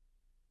economy,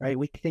 right?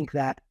 We think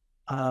that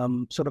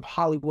sort of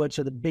Hollywood,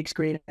 so the big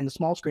screen and the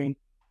small screen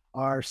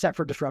are set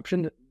for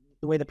disruption.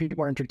 The way that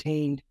people are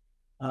entertained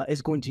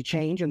is going to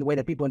change, and the way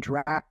that people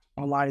interact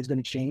online is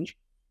going to change.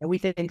 And we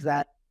think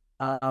that,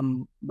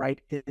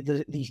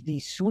 the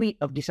suite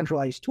of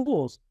decentralized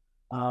tools,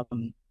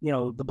 the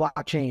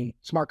blockchain,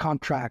 smart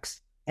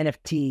contracts,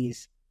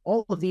 NFTs,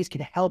 all of these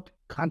can help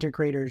content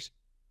creators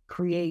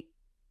create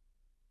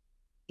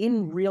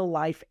in real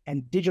life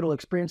and digital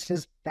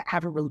experiences that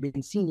haven't really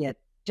been seen yet,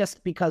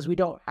 just because we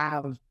don't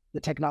have the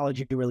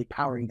technology really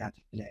powering that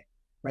today,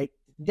 right?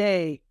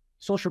 Today,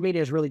 social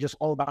media is really just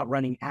all about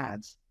running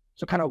ads.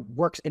 So it kind of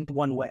works in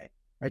one way,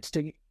 right?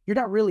 So you're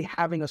not really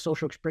having a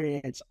social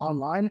experience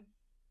online.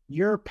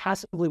 You're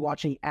passively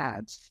watching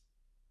ads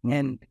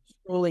and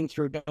scrolling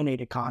through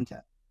donated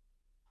content,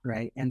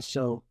 right? And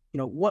so,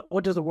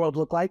 what does the world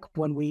look like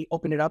when we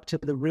open it up to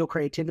the real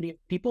creativity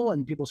of people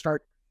and people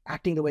start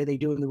acting the way they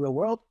do in the real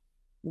world?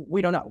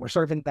 We don't know. We're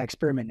sort of in that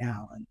experiment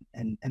now.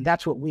 And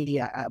that's what we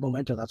at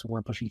Momento, that's what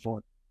we're pushing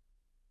forward.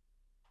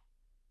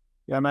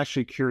 Yeah, I'm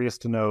actually curious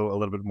to know a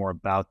little bit more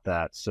about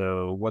that.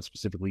 So what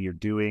specifically you're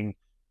doing,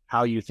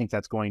 how you think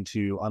that's going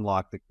to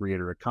unlock the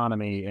creator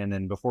economy. And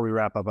then before we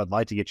wrap up, I'd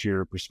like to get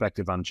your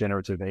perspective on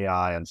generative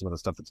AI and some of the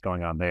stuff that's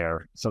going on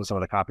there. Some of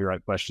the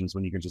copyright questions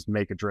when you can just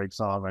make a Drake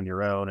song on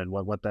your own, and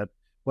what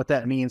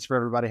that means for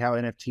everybody, how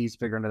NFTs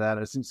figure into that.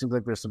 It seems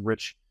like there's some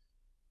rich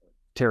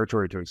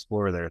territory to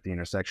explore there at the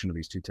intersection of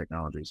these two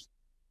technologies.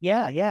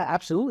 Yeah,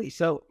 absolutely.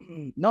 So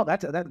no,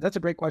 that's a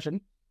great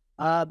question,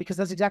 because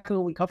that's exactly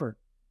what we cover,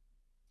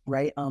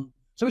 right?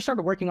 So we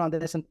started working on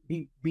this and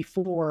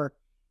before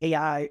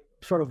AI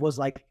sort of was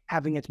like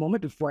having its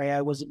moment, before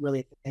AI wasn't really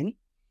a thing.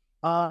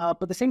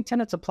 But the same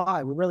tenets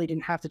apply. We really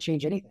didn't have to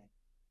change anything.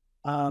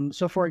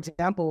 So for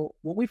example,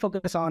 what we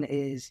focus on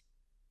is,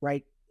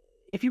 right,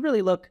 if you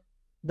really look,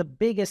 the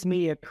biggest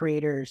media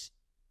creators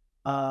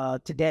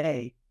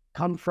today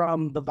come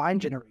from the Vine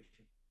generation,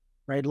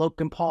 right?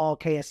 Logan Paul,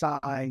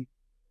 KSI.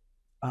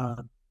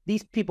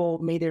 These people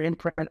made their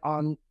imprint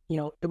on,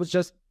 it was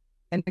just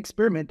an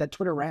experiment that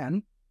Twitter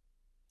ran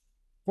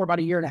for about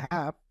a year and a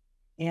half.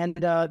 And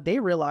they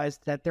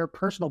realized that their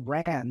personal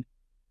brand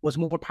was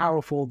more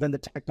powerful than the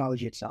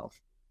technology itself.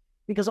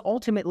 Because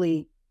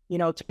ultimately,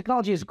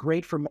 technology is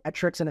great for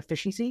metrics and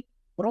efficiency,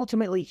 but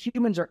ultimately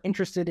humans are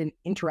interested in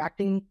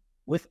interacting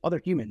with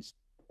other humans.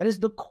 That is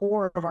the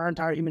core of our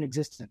entire human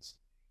existence.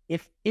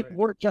 If it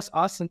were just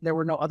us and there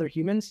were no other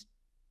humans,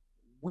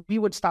 we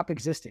would stop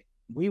existing.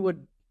 We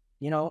would,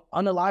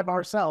 unalive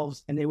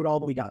ourselves and they would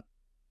all be done,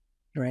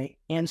 right?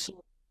 And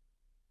so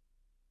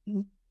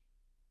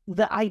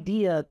the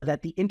idea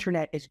that the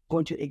internet is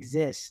going to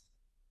exist,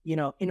 in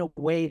a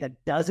way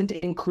that doesn't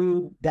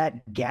include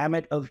that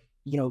gamut of,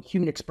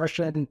 human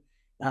expression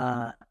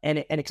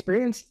and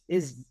experience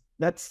is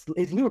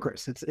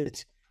ludicrous.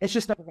 It's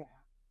just never going to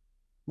happen,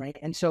 right?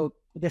 And so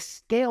the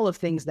scale of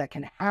things that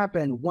can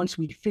happen once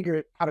we figure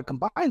out how to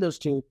combine those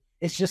two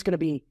is just going to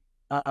be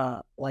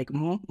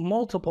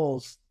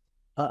multiples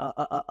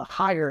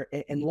higher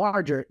and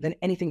larger than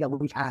anything that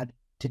we've had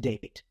to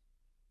date.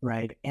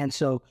 Right. And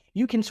so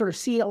you can sort of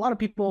see a lot of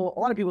people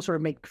sort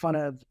of make fun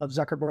of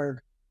Zuckerberg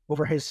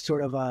over his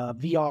sort of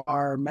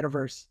VR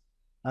metaverse,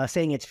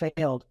 saying it's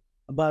failed.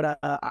 But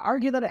I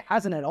argue that it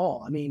hasn't at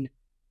all. I mean,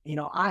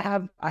 I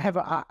have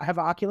an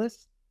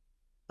Oculus,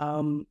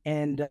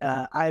 and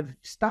I've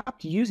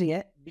stopped using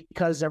it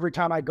because every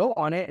time I go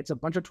on it, it's a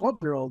bunch of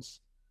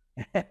 12-year-olds.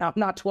 And I'm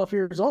not 12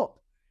 years old.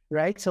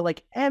 Right. So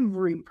like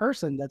every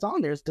person that's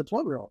on there is the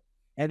 12-year-old.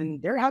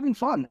 And they're having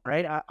fun,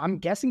 right? I'm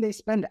guessing they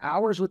spend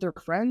hours with their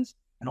friends,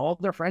 and all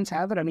their friends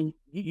have it. I mean,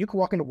 you can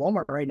walk into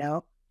Walmart right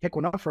now, pick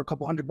one up for a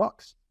couple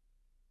 $100,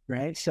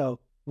 right?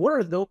 So what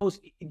are those?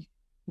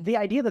 The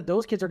idea that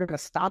those kids are going to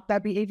stop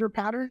that behavior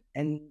pattern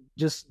and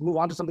just move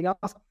on to something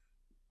else,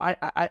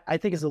 I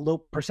think is a low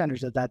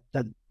percentage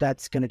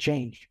that's going to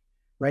change,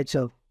 right?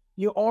 So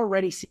you're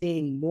already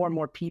seeing more and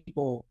more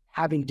people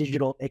having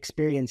digital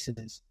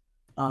experiences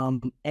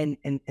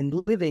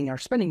and living or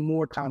spending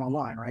more time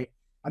online, right?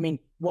 I mean,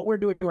 what we're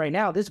doing right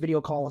now, this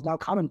video call is now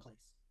commonplace,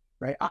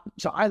 right?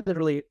 So I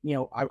literally,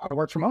 I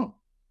work from home,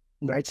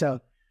 right? So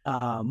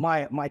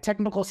my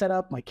technical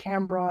setup, my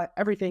camera,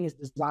 everything is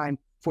designed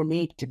for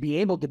me to be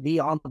able to be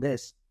on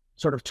this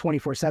sort of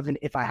 24/7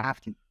 if I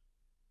have to.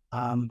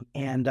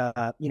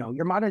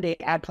 Your modern day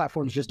ad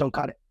platforms just don't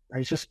cut it,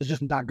 right? It's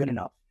just not good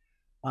enough.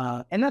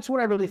 And that's what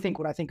I really think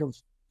when I think of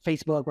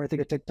Facebook, when I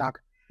think of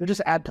TikTok, they're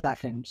just ad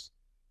platforms,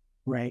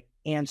 right?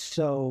 And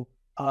so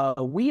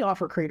we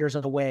offer creators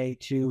a way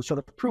to sort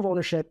of prove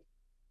ownership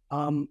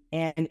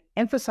and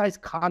emphasize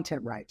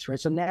content rights, right?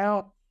 So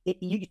now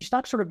you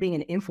stop sort of being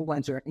an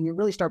influencer and you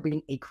really start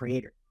being a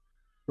creator,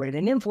 right?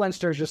 An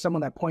influencer is just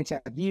someone that points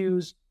at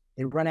views,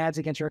 they run ads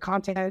against your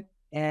content,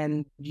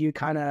 and you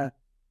kind of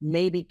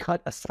maybe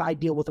cut a side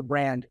deal with a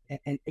brand.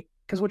 And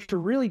because what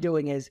you're really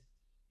doing is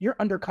you're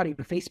undercutting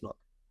Facebook.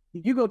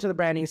 You go to the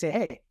brand and you say,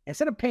 hey,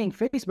 instead of paying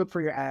Facebook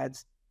for your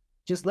ads,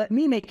 just let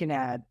me make an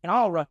ad and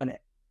I'll run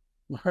it,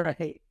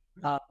 right?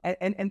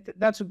 And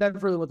that's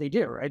really what they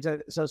do, right?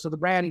 So the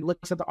brand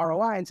looks at the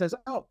ROI and says,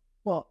 oh,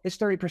 well, it's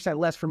 30%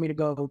 less for me to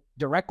go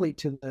directly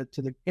to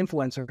the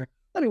influencer.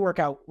 Let me work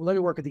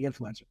with the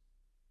influencer,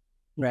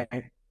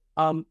 right?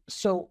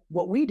 So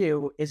what we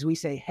do is we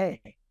say, hey,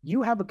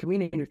 you have a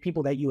community of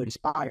people that you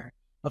inspire,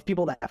 of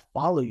people that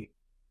follow you,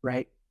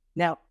 right?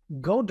 Now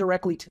go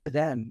directly to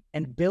them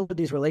and build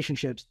these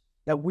relationships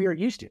that we are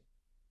used to,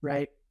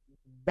 right?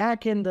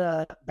 Back in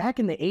the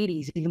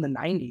 80s, even the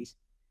 90s,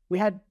 we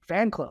had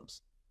fan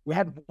clubs. We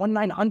had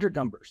 1-900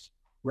 numbers,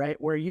 right?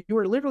 Where you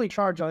were literally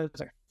charged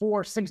like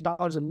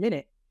 $4-6 a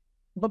minute,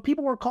 but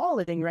people were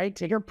calling, right,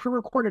 to hear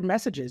pre-recorded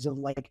messages of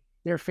like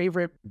their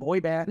favorite boy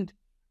band,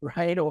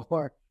 right?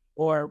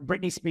 Or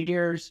Britney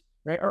Spears,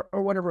 right?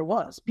 Or whatever it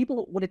was.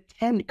 People would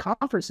attend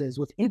conferences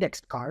with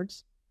index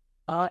cards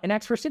and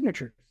ask for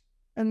signatures.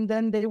 And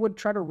then they would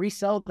try to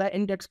resell that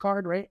index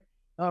card, right,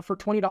 for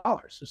 $20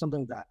 or something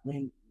like that. I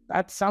mean,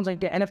 that sounds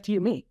like an NFT to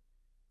me,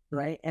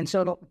 right? And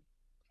so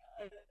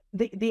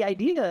the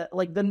idea,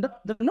 like the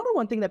number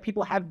one thing that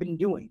people have been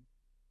doing,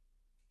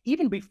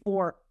 even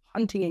before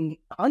hunting,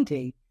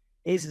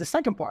 is the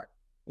second part.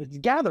 It's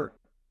gathering.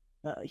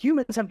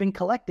 Humans have been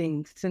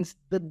collecting since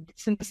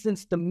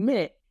the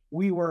minute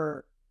we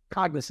were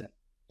cognizant.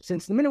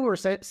 Since the minute we were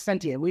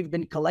sentient, we've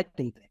been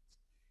collecting things.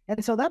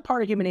 And so that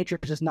part of human nature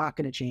is just not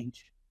going to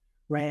change,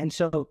 right? And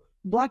so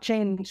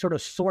blockchain sort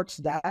of sorts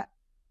that.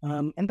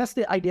 And that's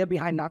the idea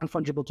behind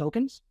non-fungible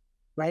tokens,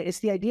 right? It's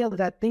the idea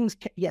that things,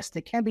 yes,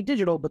 they can be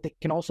digital, but they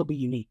can also be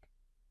unique,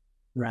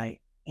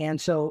 right? And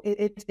so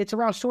it's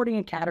around sorting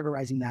and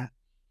categorizing that.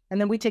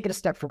 And then we take it a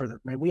step further,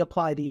 right? We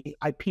apply the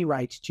IP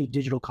rights to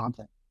digital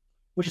content,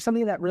 which is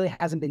something that really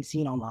hasn't been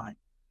seen online.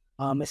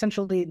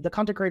 Essentially, the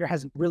content creator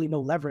has really no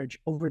leverage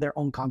over their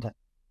own content,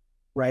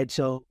 right?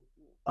 So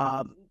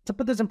to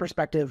put this in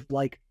perspective,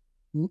 like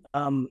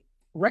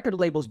record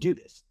labels do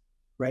this,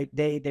 right?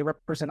 They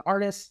represent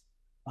artists.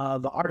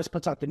 The artist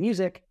puts out the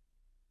music.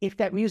 If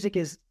that music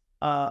is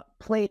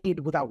played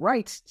without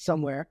rights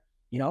somewhere,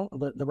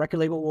 the record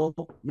label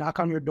will knock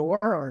on your door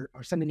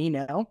or send an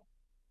email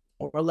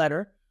or a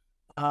letter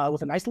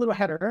with a nice little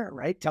header,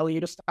 right, telling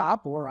you to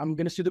stop or I'm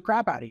going to sue the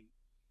crap out of you.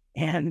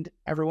 And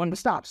everyone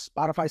stops.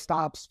 Spotify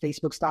stops.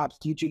 Facebook stops.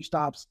 YouTube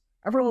stops.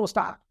 Everyone will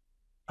stop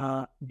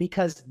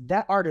because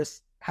that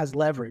artist has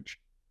leverage,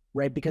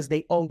 right? Because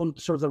they own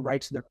sort of the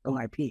rights to their own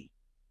IP.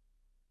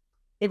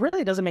 It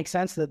really doesn't make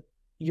sense that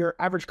your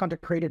average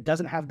content creator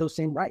doesn't have those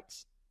same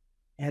rights.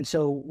 And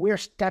so we're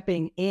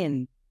stepping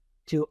in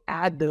to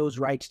add those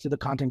rights to the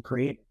content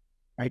creator,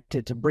 right?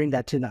 To bring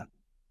that to them.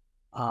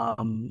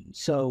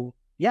 So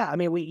yeah, I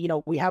mean,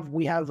 we have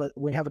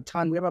a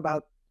ton. We have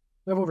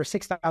over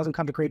 6,000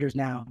 content creators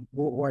now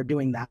who are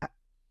doing that.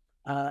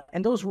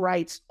 And those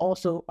rights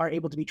also are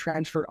able to be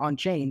transferred on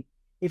chain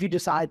if you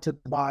decide to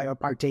buy or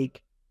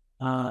partake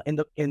in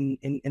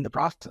the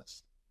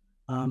process.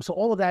 So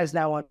all of that is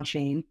now on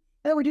chain.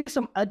 And then we do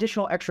some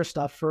additional extra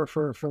stuff for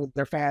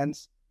their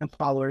fans and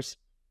followers.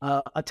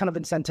 A ton of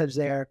incentives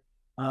there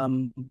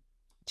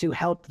to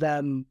help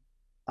them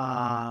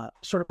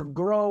sort of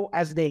grow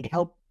as they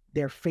help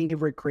their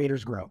favorite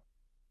creators grow,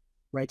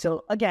 right?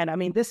 So again, I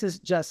mean, this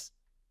is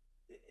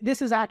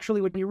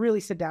actually, when you really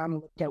sit down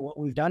and look at what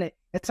we've done,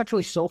 it's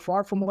actually so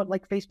far from what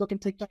like Facebook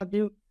and TikTok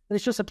do, that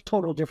it's just a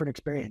total different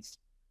experience.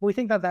 But we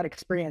think that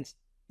experience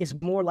is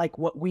more like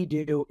what we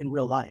do in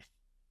real life,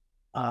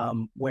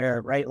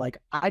 where, right, like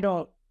I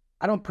don't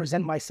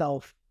present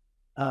myself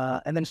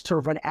and then sort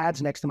of run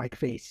ads next to my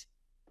face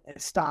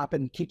and stop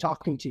and keep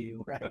talking to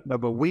you, right? No,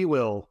 but we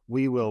will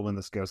when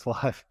this goes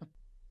live.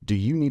 Do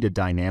you need a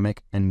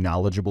dynamic and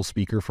knowledgeable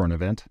speaker for an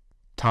event?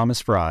 Thomas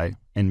Fry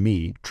and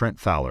me, Trent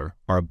Fowler,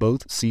 are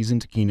both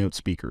seasoned keynote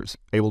speakers,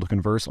 able to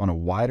converse on a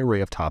wide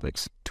array of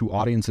topics to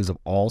audiences of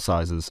all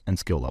sizes and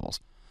skill levels.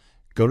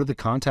 Go to the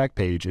contact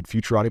page at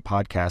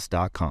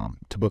futuraudiopodcast.com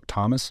to book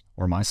Thomas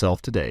or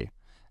myself today,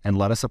 and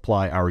let us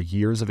apply our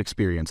years of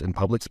experience in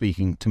public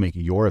speaking to make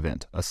your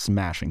event a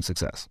smashing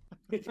success.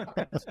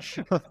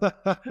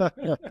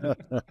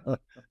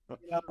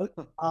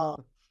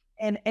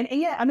 And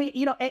yeah, I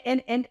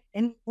mean,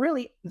 and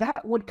really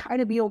that would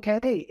kind of be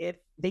okay if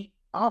they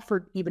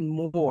offered even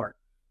more,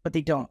 but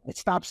they don't. It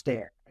stops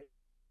there.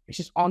 It's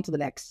just on to the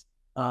next,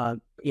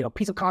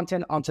 piece of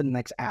content, onto the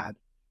next ad,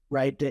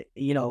 right?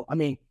 I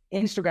mean,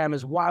 Instagram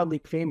is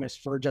wildly famous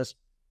for just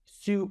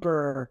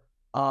super,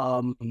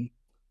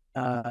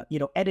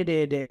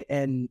 edited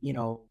and,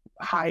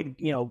 high,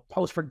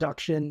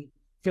 post-production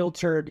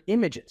filtered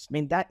images. I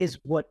mean, that is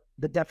what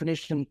the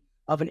definition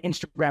of an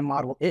Instagram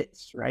model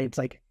is, right? It's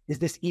like, is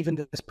this even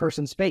this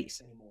person's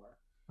face anymore?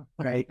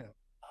 Right.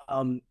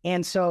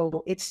 And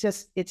so it's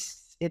just,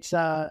 it's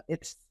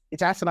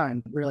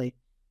asinine, really,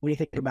 when you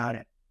think about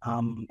it.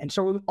 And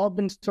so we've all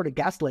been sort of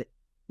gaslit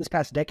this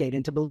past decade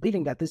into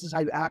believing that this is how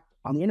you act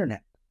on the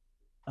internet.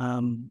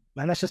 And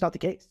that's just not the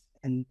case.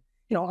 And,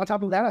 on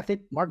top of that, I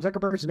think Mark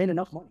Zuckerberg has made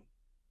enough money.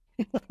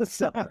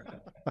 So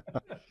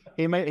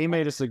he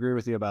may disagree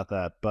with you about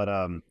that, but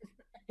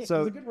so it's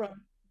a good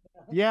run.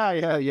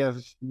 Yeah.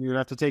 You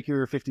have to take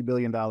your $50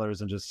 billion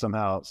and just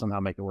somehow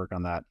make it work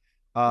on that.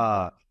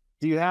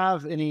 Do you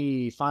have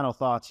any final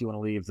thoughts you want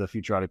to leave the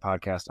Futurati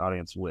podcast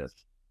audience with?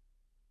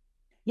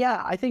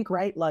 Yeah, I think,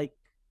 right, like,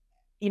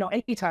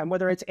 anytime,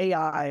 whether it's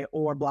AI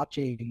or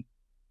blockchain,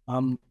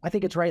 I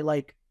think it's right,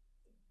 like,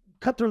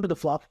 cut through the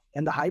fluff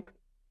and the hype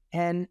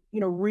and,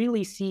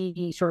 really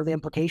see sort of the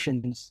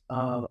implications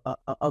of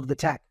the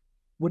tech.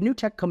 When new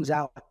tech comes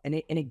out and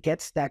it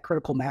gets that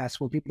critical mass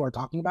where people are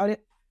talking about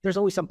it, there's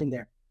always something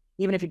there,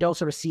 even if you don't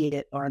sort of see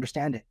it or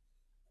understand it.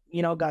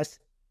 Guys,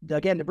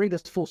 again, to bring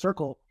this full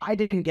circle, I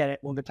didn't get it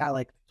when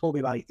Vitalik told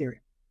me about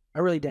Ethereum. I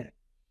really didn't.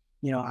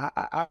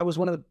 I was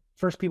one of the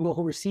first people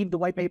who received the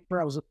white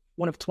paper. I was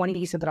one of 20.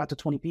 He sent it out to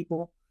 20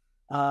 people.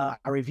 I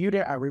reviewed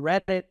it. I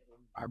reread it.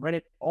 I read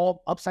it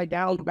all upside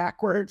down,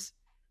 backwards,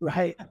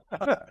 right?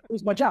 It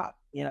was my job,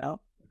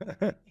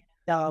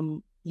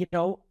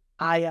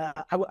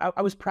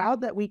 I was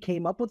proud that we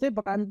came up with it,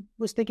 but I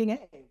was thinking,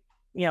 hey,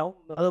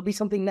 there'll be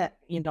something that,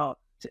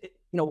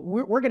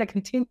 we're going to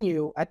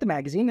continue at the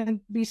magazine and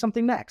be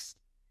something next.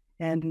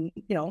 And,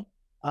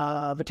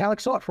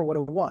 Vitalik saw it for what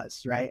it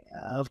was, right?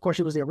 Of course,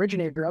 he was the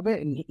originator of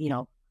it, and,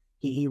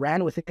 he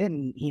ran with it,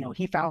 and,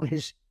 he found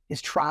his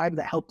tribe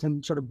that helped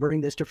him sort of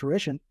bring this to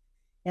fruition.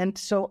 And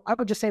so I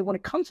would just say, when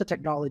it comes to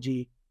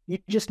technology, you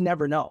just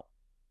never know,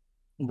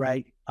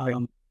 right?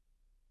 And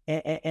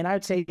I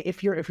would say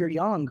if you're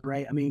young,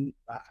 right? I mean,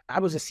 I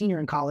was a senior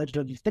in college.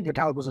 I think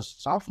Vitalik was a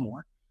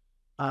sophomore.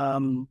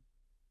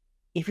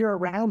 If you're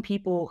around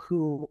people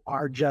who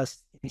are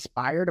just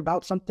inspired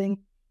about something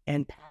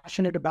and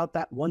passionate about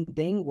that one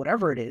thing,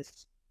 whatever it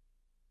is,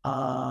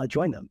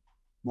 join them.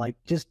 Like,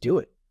 just do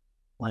it.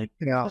 Like,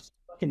 just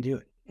fucking do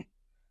it.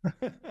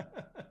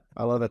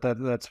 I love it.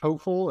 That's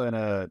hopeful and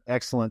an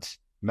excellent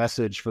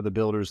message for the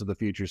builders of the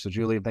future. So,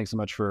 Julian, thanks so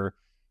much for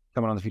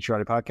coming on the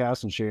Futurati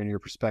podcast and sharing your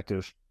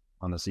perspective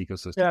on this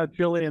ecosystem. Yeah,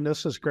 Julian,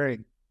 this is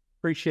great.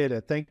 Appreciate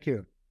it. Thank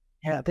you.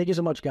 Yeah, thank you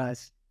so much,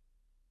 guys.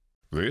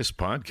 This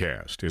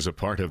podcast is a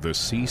part of the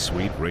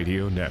C-Suite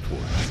Radio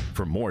Network.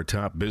 For more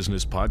top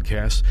business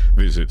podcasts,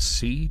 visit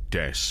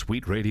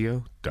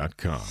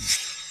c-suiteradio.com.